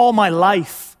screens all my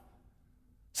life.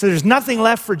 So there's nothing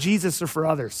left for Jesus or for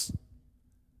others.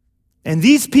 And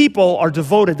these people are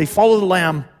devoted. They follow the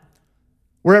Lamb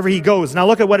wherever he goes. Now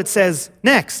look at what it says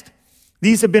next.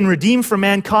 These have been redeemed for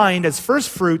mankind as first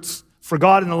fruits for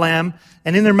God and the Lamb,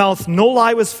 and in their mouth no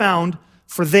lie was found,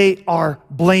 for they are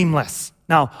blameless.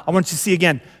 Now, I want you to see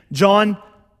again, John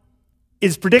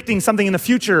is predicting something in the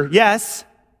future, yes,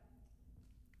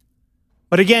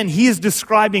 but again, he is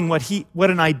describing what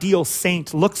an ideal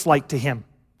saint looks like to him.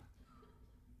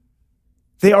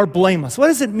 They are blameless. What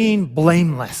does it mean,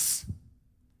 blameless?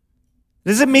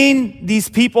 Does it mean these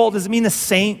people, does it mean the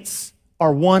saints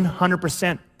are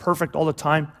 100% perfect all the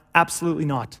time? Absolutely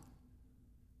not.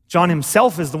 John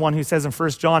himself is the one who says in 1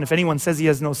 John, if anyone says he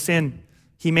has no sin,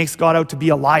 he makes God out to be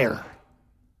a liar.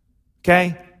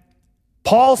 Okay?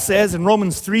 Paul says in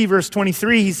Romans 3, verse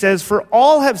 23, he says, for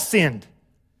all have sinned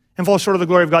and fall short of the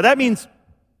glory of God. That means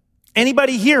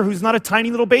anybody here who's not a tiny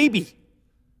little baby.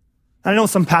 I know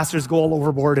some pastors go all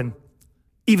overboard and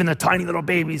even the tiny little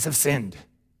babies have sinned.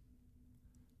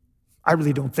 I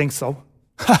really don't think so.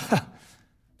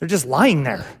 They're just lying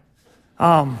there.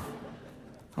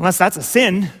 Unless that's a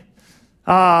sin.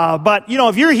 But,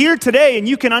 if you're here today and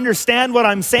you can understand what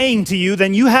I'm saying to you,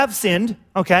 then you have sinned,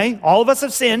 okay? All of us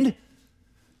have sinned.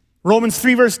 Romans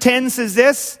 3, verse 10 says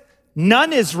this,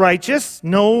 none is righteous,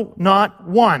 no, not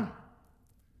one.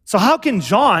 So how can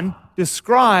John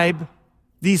describe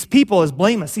these people as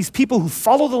blameless? These people who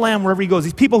follow the Lamb wherever he goes.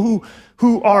 These people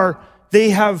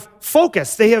they have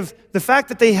focus. They have the fact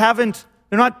that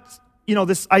they're not,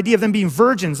 this idea of them being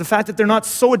virgins, the fact that they're not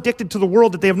so addicted to the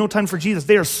world that they have no time for Jesus.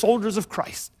 They are soldiers of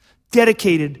Christ,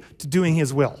 dedicated to doing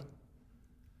his will.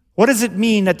 What does it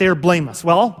mean that they're blameless?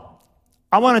 Well,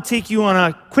 I want to take you on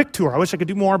a quick tour. I wish I could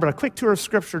do more, but a quick tour of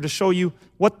Scripture to show you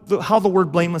how the word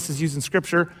blameless is used in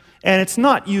Scripture. And it's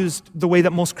not used the way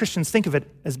that most Christians think of it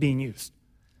as being used,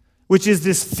 which is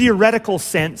this theoretical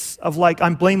sense of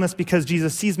I'm blameless because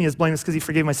Jesus sees me as blameless because he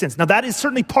forgave my sins. Now that is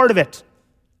certainly part of it.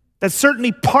 That's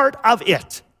certainly part of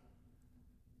it.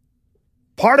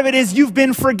 Part of it is you've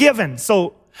been forgiven.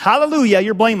 So hallelujah,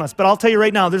 you're blameless. But I'll tell you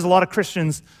right now, there's a lot of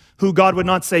Christians who God would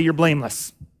not say you're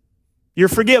blameless. You're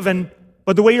forgiven,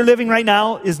 but the way you're living right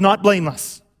now is not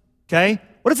blameless. Okay?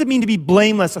 What does it mean to be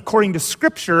blameless according to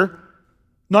Scripture,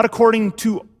 not according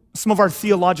to some of our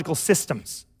theological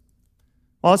systems?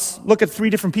 Well, let's look at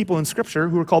 3 different people in Scripture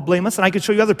who are called blameless, and I could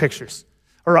show you other pictures,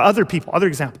 or other people, other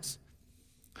examples.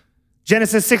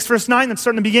 Genesis 6, verse 9, let's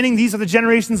start in the beginning. These are the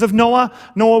generations of Noah.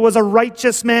 Noah was a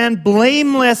righteous man,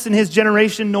 blameless in his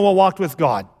generation. Noah walked with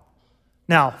God.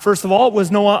 Now, first of all, was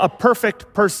Noah a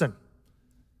perfect person?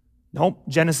 Nope.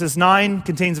 Genesis 9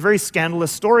 contains a very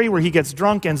scandalous story where he gets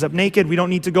drunk, ends up naked. We don't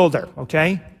need to go there,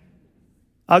 okay?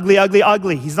 Ugly, ugly,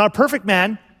 ugly. He's not a perfect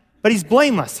man, but he's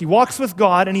blameless. He walks with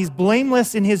God, and he's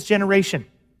blameless in his generation.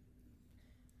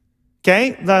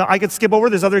 Okay? I could skip over.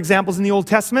 There's other examples in the Old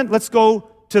Testament. Let's go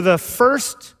to the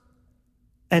first,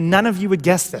 and none of you would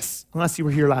guess this unless you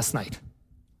were here last night.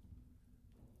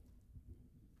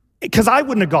 Because I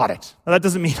wouldn't have got it. Now, that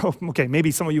doesn't mean, okay, maybe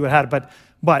some of you would have had it,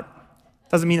 but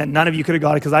doesn't mean that none of you could have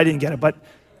got it because I didn't get it. But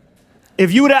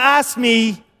if you would have asked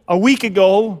me a week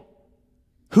ago,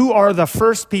 who are the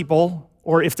first people,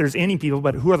 or if there's any people,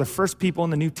 but who are the first people in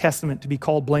the New Testament to be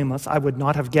called blameless, I would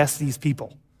not have guessed these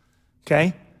people.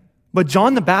 Okay? But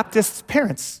John the Baptist's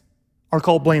parents are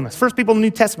called blameless. First people in the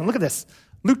New Testament. Look at this.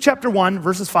 Luke chapter 1,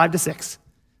 verses 5 to 6.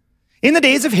 In the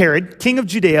days of Herod, king of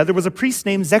Judea, there was a priest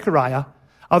named Zechariah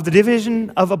of the division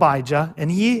of Abijah, and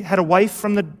he had a wife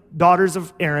from the daughters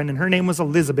of Aaron, and her name was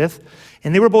Elizabeth,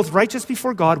 and they were both righteous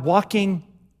before God, walking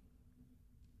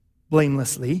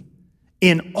blamelessly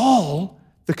in all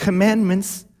the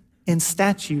commandments and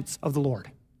statutes of the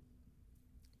Lord.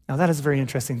 Now that is a very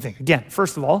interesting thing. Again,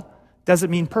 first of all, does it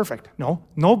mean perfect? No,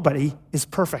 nobody is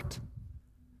perfect.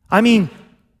 I mean,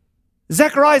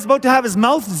 Zechariah is about to have his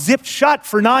mouth zipped shut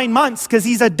for 9 months because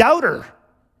he's a doubter.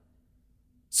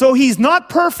 So he's not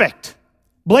perfect.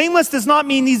 Blameless does not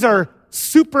mean these are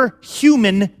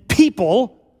superhuman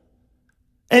people.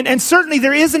 And certainly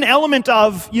there is an element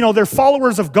of, they're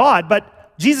followers of God,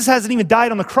 but Jesus hasn't even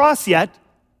died on the cross yet.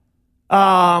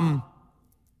 And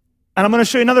I'm going to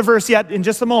show you another verse yet in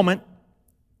just a moment.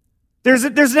 There's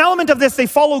an element of this, they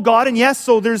follow God, and yes,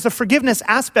 so there's a forgiveness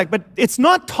aspect, but it's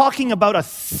not talking about a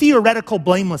theoretical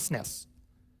blamelessness.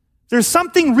 There's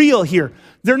something real here.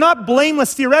 They're not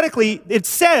blameless theoretically. It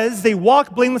says they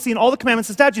walk blamelessly in all the commandments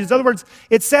and statutes. In other words,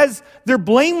 it says they're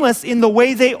blameless in the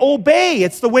way they obey.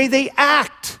 It's the way they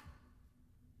act.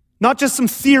 Not just some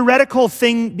theoretical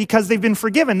thing because they've been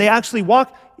forgiven. They actually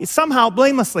walk somehow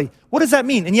blamelessly. What does that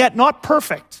mean? And yet not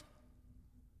perfect.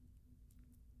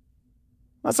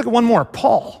 Let's look at one more.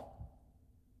 Paul.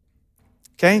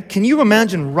 Okay, can you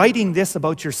imagine writing this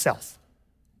about yourself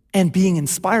and being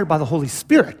inspired by the Holy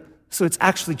Spirit so it's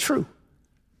actually true?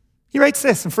 He writes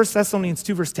this in 1 Thessalonians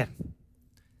 2, verse 10.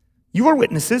 You are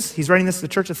witnesses, he's writing this to the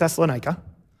church of Thessalonica.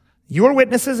 You are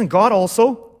witnesses, and God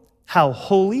also, how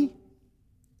holy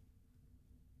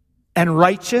and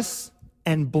righteous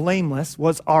and blameless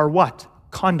was our what?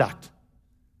 Conduct.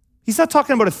 He's not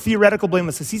talking about a theoretical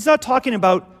blamelessness. He's not talking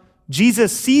about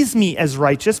Jesus sees me as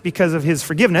righteous because of his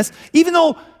forgiveness, even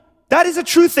though that is a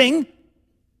true thing.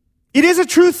 It is a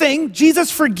true thing. Jesus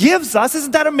forgives us.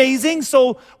 Isn't that amazing?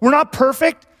 So we're not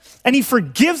perfect, and he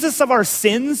forgives us of our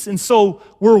sins, and so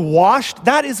we're washed.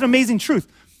 That is an amazing truth.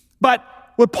 But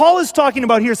what Paul is talking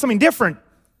about here is something different.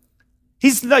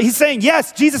 He's saying,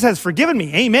 yes, Jesus has forgiven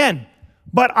me. Amen.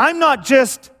 But I'm not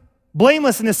just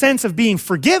blameless in the sense of being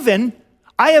forgiven.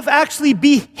 I have actually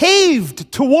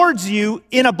behaved towards you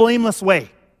in a blameless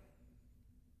way.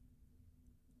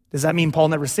 Does that mean Paul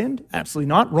never sinned? Absolutely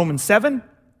not. Romans 7.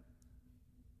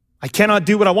 I cannot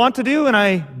do what I want to do, and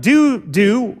I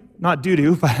but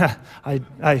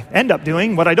I end up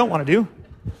doing what I don't want to do.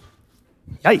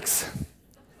 Yikes.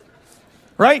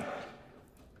 Right?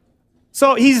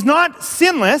 So he's not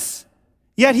sinless,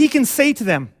 yet he can say to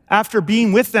them, after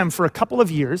being with them for a couple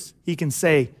of years, he can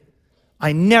say,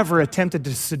 I never attempted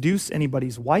to seduce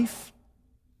anybody's wife.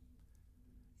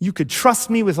 You could trust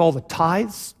me with all the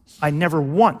tithes. I never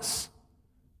once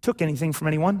took anything from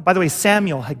anyone. By the way,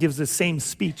 Samuel gives the same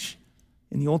speech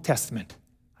in the Old Testament.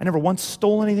 I never once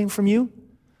stole anything from you.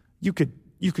 You could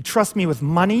trust me with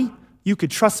money. You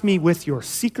could trust me with your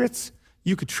secrets.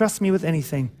 You could trust me with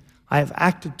anything. I have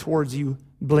acted towards you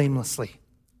blamelessly.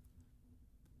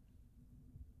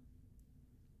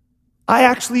 I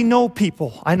actually know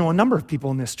people. I know a number of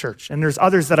people in this church, and there's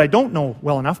others that I don't know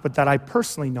well enough, but that I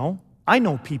personally know. I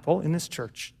know people in this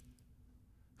church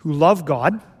who love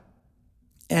God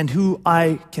and who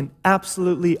I can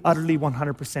absolutely, utterly,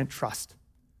 100% trust.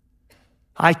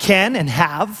 I can and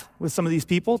have, with some of these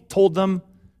people, told them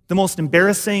the most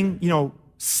embarrassing,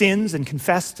 sins and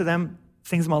confessed to them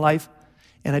things in my life,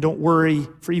 and I don't worry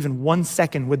for even 1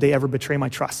 second would they ever betray my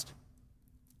trust.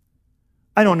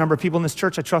 I know a number of people in this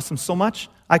church, I trust them so much,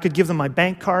 I could give them my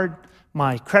bank card,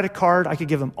 my credit card, I could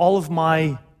give them all of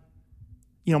my,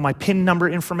 my PIN number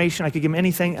information, I could give them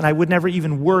anything, and I would never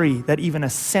even worry that even a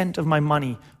cent of my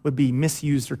money would be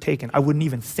misused or taken. I wouldn't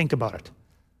even think about it.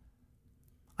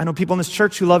 I know people in this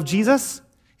church who love Jesus.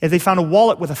 If they found a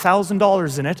wallet with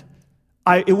 $1,000 in it,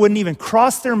 it wouldn't even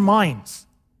cross their minds.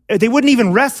 They wouldn't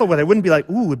even wrestle with it. It wouldn't be like,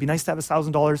 ooh, it'd be nice to have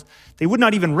 $1,000. They would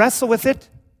not even wrestle with it.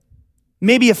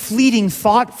 Maybe a fleeting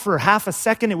thought for half a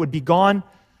second, it would be gone.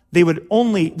 They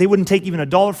wouldn't take even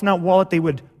 $1 from that wallet. They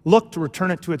would look to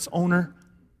return it to its owner.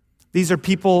 These are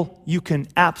people you can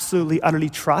absolutely, utterly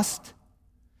trust.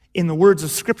 In the words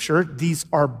of Scripture, these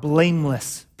are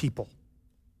blameless people.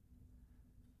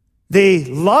 They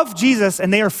love Jesus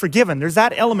and they are forgiven. There's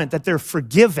that element that they're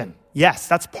forgiven. Yes,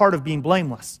 that's part of being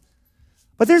blameless.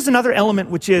 But there's another element,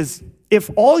 which is if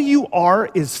all you are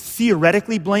is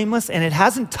theoretically blameless and it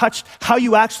hasn't touched how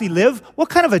you actually live, what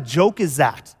kind of a joke is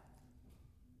that?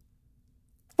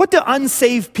 What do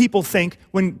unsaved people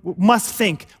must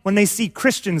think when they see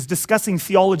Christians discussing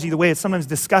theology the way it's sometimes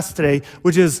discussed today,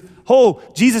 which is,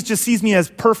 Jesus just sees me as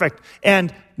perfect.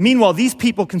 And meanwhile, these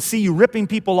people can see you ripping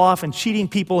people off and cheating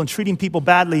people and treating people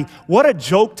badly. What a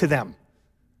joke to them.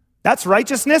 That's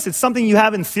righteousness. It's something you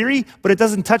have in theory, but it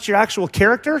doesn't touch your actual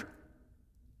character.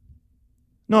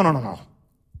 No.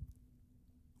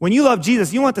 When you love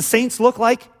Jesus, you know what the saints look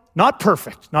like? Not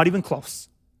perfect, not even close.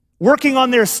 Working on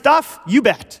their stuff, you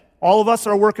bet. All of us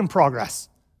are a work in progress.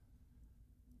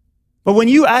 But when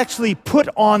you actually put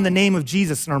on the name of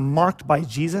Jesus and are marked by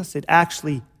Jesus, it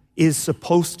actually is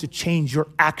supposed to change your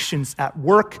actions at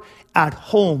work, at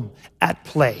home, at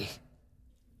play.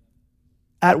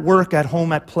 At work, at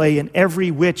home, at play, in every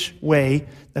which way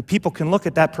that people can look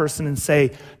at that person and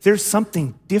say, there's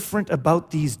something different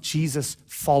about these Jesus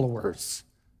followers.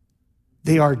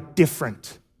 They are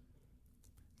different.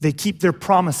 They keep their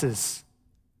promises.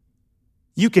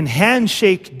 You can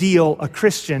handshake deal a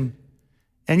Christian,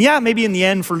 and yeah, maybe in the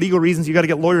end, for legal reasons, you got to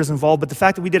get lawyers involved, but the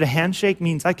fact that we did a handshake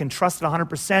means I can trust it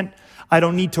 100%. I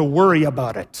don't need to worry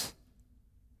about it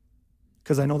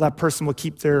because I know that person will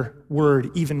keep their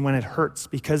word even when it hurts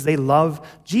because they love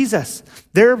Jesus.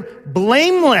 They're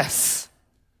blameless.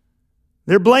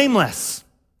 They're blameless.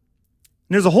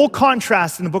 And there's a whole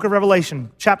contrast in the book of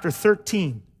Revelation, chapter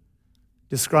 13.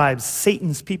 describes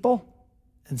Satan's people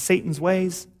and Satan's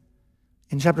ways.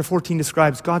 And chapter 14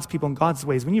 describes God's people and God's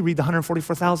ways. When you read the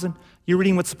 144,000, you're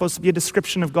reading what's supposed to be a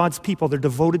description of God's people. They're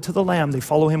devoted to the Lamb. They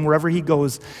follow him wherever he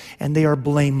goes, and they are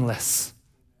blameless.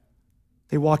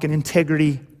 They walk in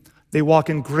integrity. They walk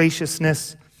in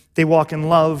graciousness. They walk in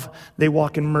love. They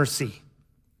walk in mercy.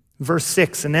 Verse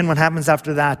 6, and then what happens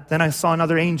after that? Then I saw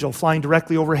another angel flying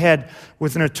directly overhead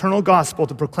with an eternal gospel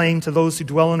to proclaim to those who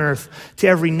dwell on earth, to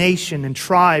every nation and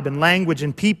tribe and language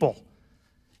and people.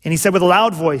 And he said with a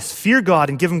loud voice, fear God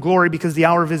and give him glory because the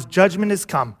hour of his judgment has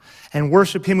come, and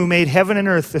worship him who made heaven and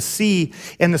earth, the sea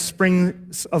and the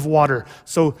springs of water.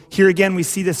 So here again we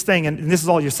see this thing, and this is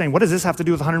all you're saying. What does this have to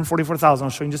do with 144,000?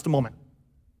 I'll show you in just a moment.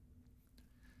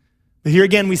 But here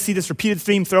again we see this repeated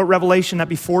theme throughout Revelation that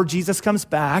before Jesus comes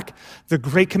back, the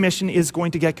Great Commission is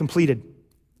going to get completed.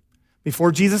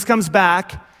 Before Jesus comes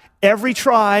back, every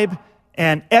tribe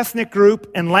and ethnic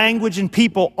group and language and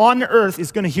people on the earth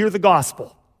is going to hear the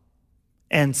gospel.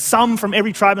 And some from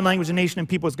every tribe and language and nation and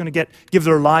people is going to give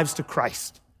their lives to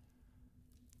Christ.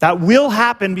 That will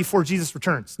happen before Jesus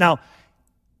returns. Now,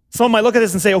 someone might look at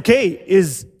this and say, okay,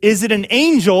 is it an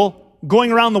angel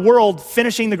going around the world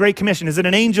finishing the Great Commission? Is it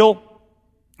an angel,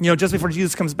 just before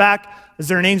Jesus comes back? Is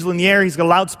there an angel in the air? He's got a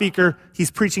loudspeaker.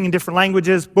 He's preaching in different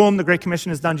languages. Boom, the Great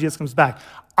Commission is done. Jesus comes back.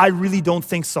 I really don't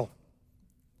think so.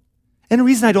 And the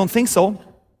reason I don't think so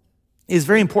is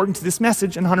very important to this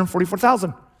message in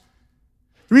 144,000.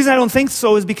 The reason I don't think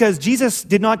so is because Jesus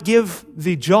did not give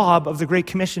the job of the Great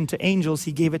Commission to angels.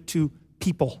 He gave it to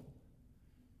people.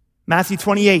 Matthew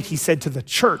 28, he said to the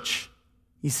church,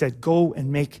 he said, go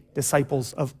and make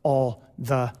disciples of all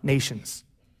the nations.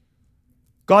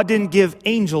 God didn't give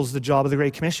angels the job of the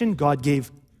Great Commission. God gave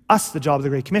us the job of the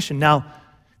Great Commission. Now,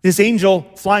 this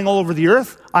angel flying all over the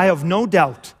earth, I have no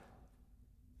doubt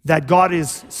that God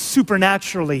is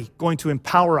supernaturally going to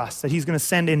empower us, that he's going to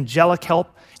send angelic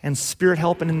help and spirit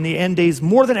help, and in the end days,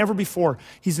 more than ever before,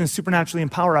 he's going to supernaturally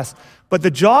empower us. But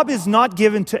the job is not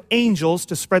given to angels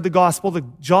to spread the gospel. The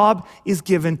job is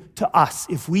given to us.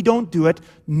 If we don't do it,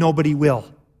 nobody will.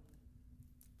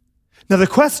 Now the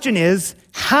question is,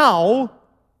 how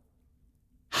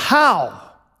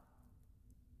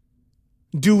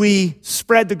do we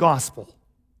spread the gospel?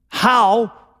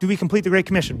 How do we complete the Great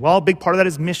Commission? Well, a big part of that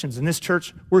is missions. In this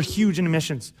church, we're huge into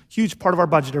missions. Huge part of our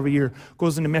budget every year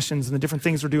goes into missions and the different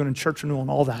things we're doing in church renewal and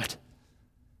all that.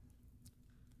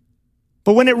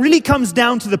 But when it really comes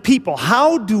down to the people,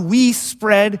 how do we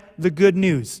spread the good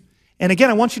news? And again,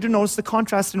 I want you to notice the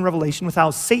contrast in Revelation with how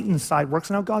Satan's side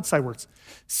works and how God's side works.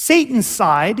 Satan's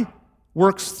side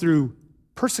works through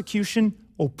persecution,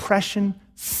 oppression,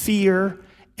 fear,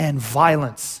 and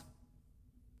violence.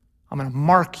 I'm going to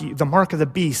mark you, the mark of the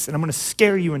beast, and I'm going to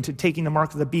scare you into taking the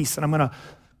mark of the beast, and I'm going to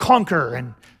conquer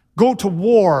and go to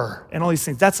war and all these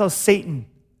things. That's how Satan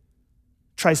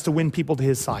tries to win people to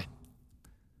his side.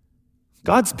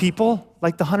 God's people,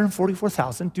 like the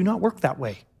 144,000, do not work that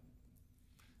way.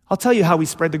 I'll tell you how we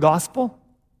spread the gospel.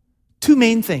 Two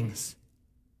main things.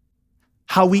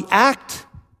 How we act,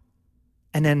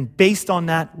 and then based on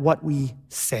that, what we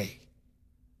say.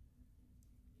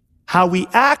 How we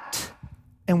act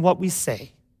and what we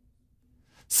say.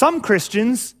 Some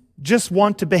Christians just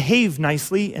want to behave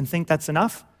nicely and think that's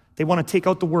enough. They want to take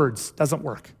out the words. Doesn't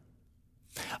work.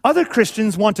 Other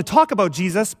Christians want to talk about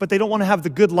Jesus, but they don't want to have the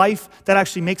good life that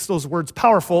actually makes those words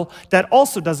powerful. That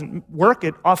also doesn't work.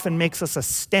 It often makes us a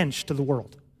stench to the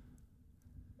world.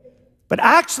 But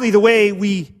actually, the way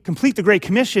we complete the Great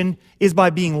Commission is by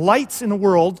being lights in the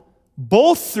world,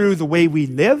 both through the way we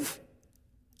live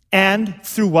and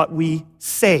through what we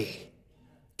say.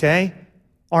 Okay?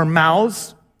 Our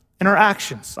mouths and our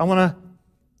actions. I want to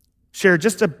share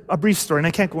just a brief story, and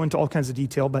I can't go into all kinds of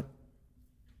detail, but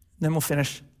then we'll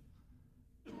finish.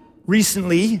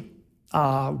 Recently,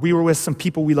 we were with some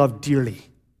people we love dearly.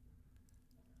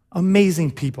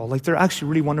 Amazing people. Like, they're actually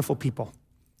really wonderful people.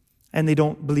 And they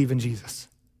don't believe in Jesus.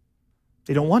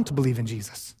 They don't want to believe in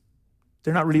Jesus.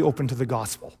 They're not really open to the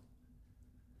gospel.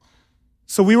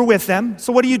 So we were with them.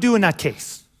 So what do you do in that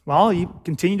case? Well, you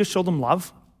continue to show them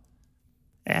love.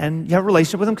 And you have a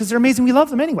relationship with them because they're amazing. We love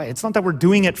them anyway. It's not that we're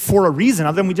doing it for a reason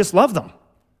other than we just love them.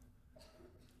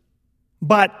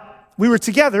 But we were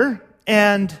together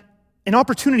and an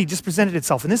opportunity just presented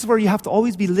itself. And this is where you have to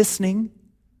always be listening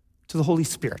to the Holy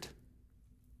Spirit.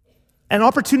 An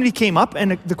opportunity came up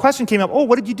and the question came up, oh,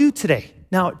 what did you do today?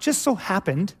 Now, it just so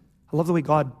happened, I love the way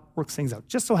God works things out.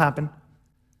 Just so happened,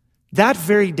 that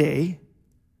very day,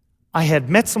 I had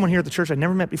met someone here at the church I'd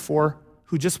never met before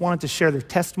who just wanted to share their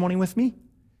testimony with me.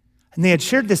 And they had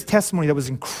shared this testimony that was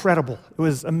incredible. It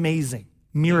was amazing.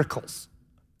 Miracles.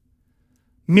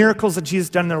 miracles that Jesus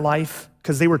done in their life,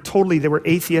 because they were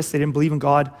atheists, they didn't believe in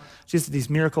God. Jesus did these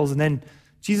miracles, and then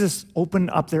Jesus opened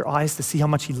up their eyes to see how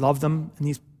much he loved them, and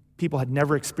these people had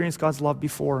never experienced God's love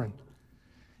before.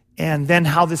 And then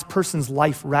how this person's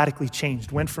life radically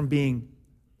changed, went from being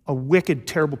a wicked,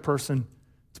 terrible person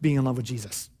to being in love with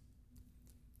Jesus.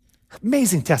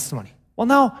 Amazing testimony. Well,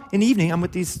 now in the evening, I'm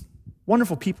with these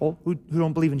wonderful people who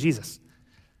don't believe in Jesus.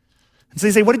 And so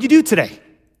they say, what did you do today?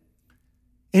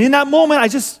 And in that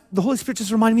moment, the Holy Spirit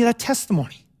just reminded me of that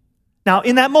testimony. Now,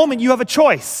 in that moment, you have a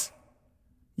choice.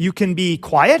 You can be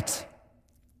quiet,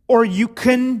 or you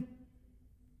can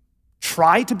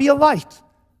try to be a light.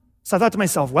 So I thought to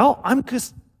myself,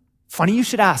 funny you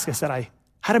should ask. I said, I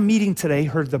had a meeting today,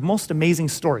 heard the most amazing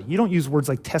story. You don't use words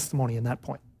like testimony in that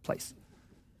place.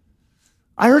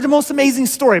 I heard the most amazing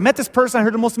story. I met this person, I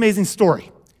heard the most amazing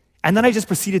story. And then I just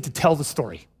proceeded to tell the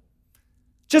story.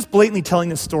 Just blatantly telling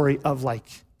the story of like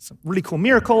some really cool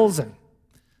miracles and,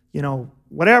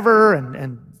 whatever,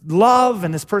 and love,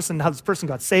 and how this person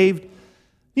got saved.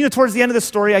 Towards the end of the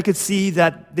story, I could see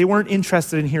that they weren't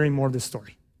interested in hearing more of this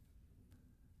story.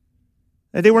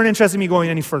 They weren't interested in me going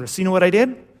any further. So you know what I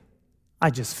did? I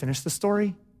just finished the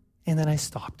story, and then I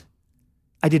stopped.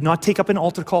 I did not take up an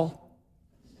altar call.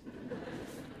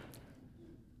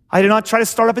 I did not try to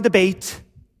start up a debate,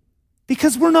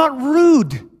 because we're not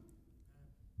rude.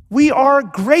 We are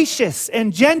gracious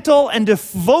and gentle and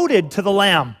devoted to the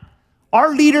Lamb.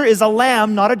 Our leader is a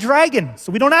lamb, not a dragon,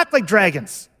 so we don't act like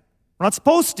dragons. We're not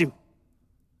supposed to.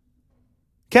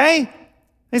 Okay?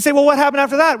 They say, well, what happened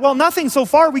after that? Well, nothing so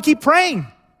far. We keep praying.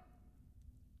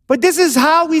 But this is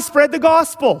how we spread the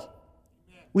gospel.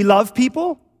 We love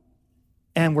people,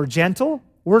 and we're gentle.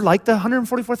 We're like the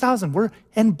 144,000. We're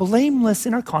blameless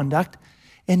in our conduct,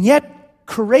 and yet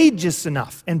courageous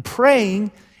enough and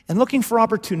praying and looking for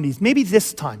opportunities. Maybe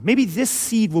this time, maybe this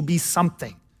seed will be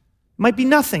something. It might be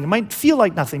nothing. It might feel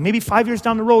like nothing. Maybe 5 years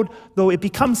down the road, though, it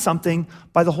becomes something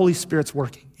by the Holy Spirit's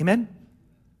working. Amen?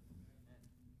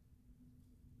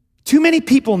 Too many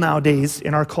people nowadays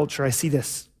in our culture, I see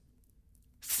this,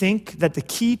 think that the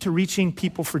key to reaching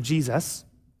people for Jesus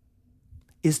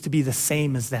is to be the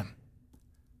same as them.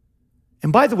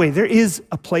 And by the way, there is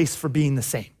a place for being the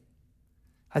same.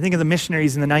 I think of the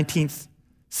missionaries in the 19th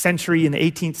century, in the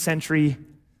 18th century,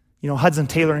 Hudson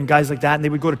Taylor and guys like that, and they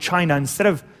would go to China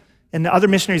and the other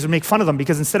missionaries would make fun of them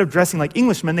because instead of dressing like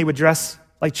Englishmen, they would dress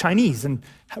like Chinese and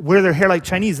wear their hair like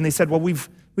Chinese. And they said, well, we've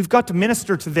got to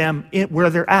minister to them where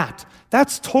they're at.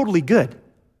 That's totally good.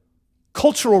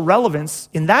 Cultural relevance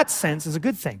in that sense is a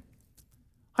good thing.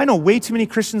 I know way too many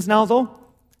Christians now, though,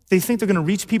 they think they're going to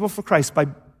reach people for Christ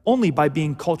only by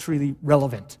being culturally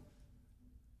relevant.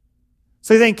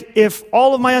 So they think, if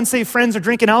all of my unsaved friends are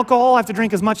drinking alcohol, I have to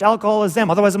drink as much alcohol as them,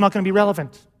 otherwise I'm not going to be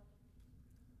relevant.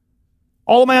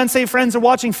 All of my unsaved friends are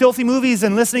watching filthy movies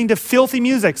and listening to filthy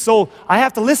music, so I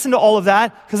have to listen to all of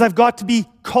that because I've got to be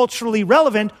culturally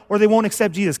relevant or they won't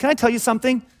accept Jesus. Can I tell you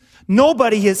something?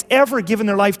 Nobody has ever given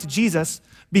their life to Jesus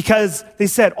because they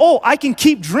said, I can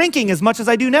keep drinking as much as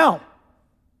I do now.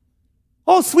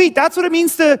 Oh, sweet, that's what it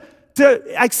means to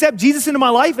accept Jesus into my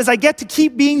life, is I get to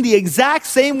keep being the exact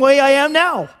same way I am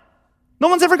now. No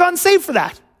one's ever gotten saved for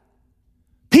that.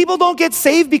 People don't get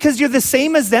saved because you're the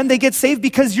same as them. They get saved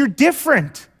because you're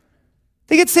different.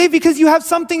 They get saved because you have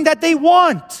something that they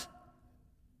want.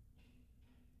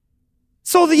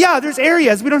 So there's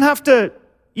areas we don't have to,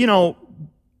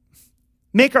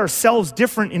 make ourselves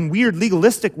different in weird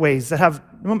legalistic ways that have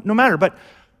no matter, but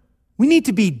we need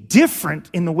to be different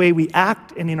in the way we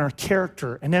act and in our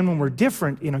character. And then when we're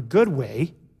different in a good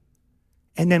way,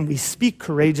 and then we speak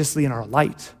courageously in our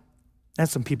light,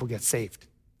 that's when people get saved.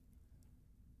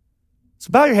 So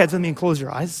bow your heads with me and close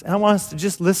your eyes, and I want us to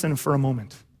just listen for a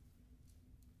moment.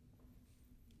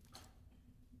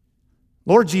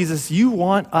 Lord Jesus, you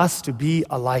want us to be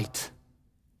a light.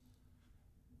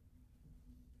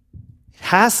 It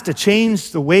has to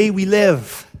change the way we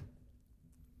live.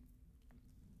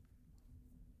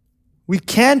 We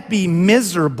can't be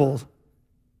miserable,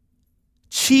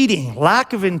 cheating,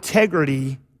 lack of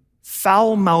integrity,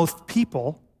 foul-mouthed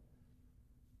people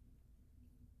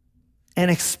and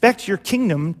expect your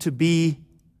kingdom to be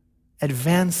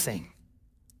advancing.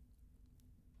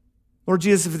 Lord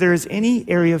Jesus, if there is any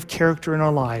area of character in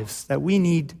our lives that we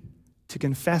need to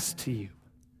confess to you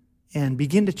and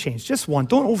begin to change, just one,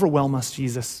 don't overwhelm us,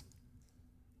 Jesus.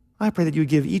 I pray that you would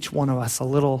give each one of us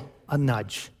a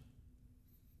nudge.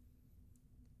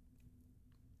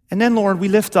 And then, Lord, we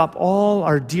lift up all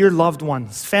our dear loved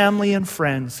ones, family and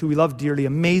friends who we love dearly,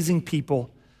 amazing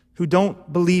people who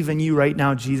don't believe in you right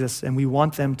now, Jesus, and we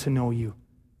want them to know you.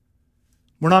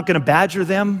 We're not going to badger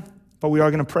them but we are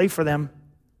going to pray for them,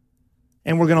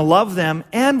 and we're going to love them,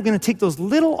 and we're going to take those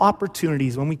little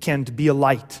opportunities when we can to be a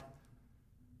light,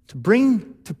 to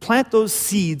plant those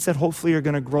seeds that hopefully are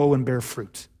going to grow and bear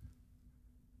fruit.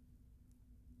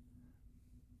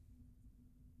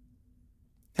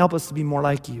 Help us to be more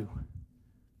like you.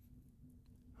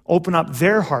 Open up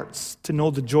their hearts to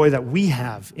know the joy that we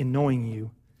have in knowing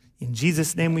you. In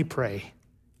Jesus' name we pray.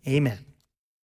 Amen.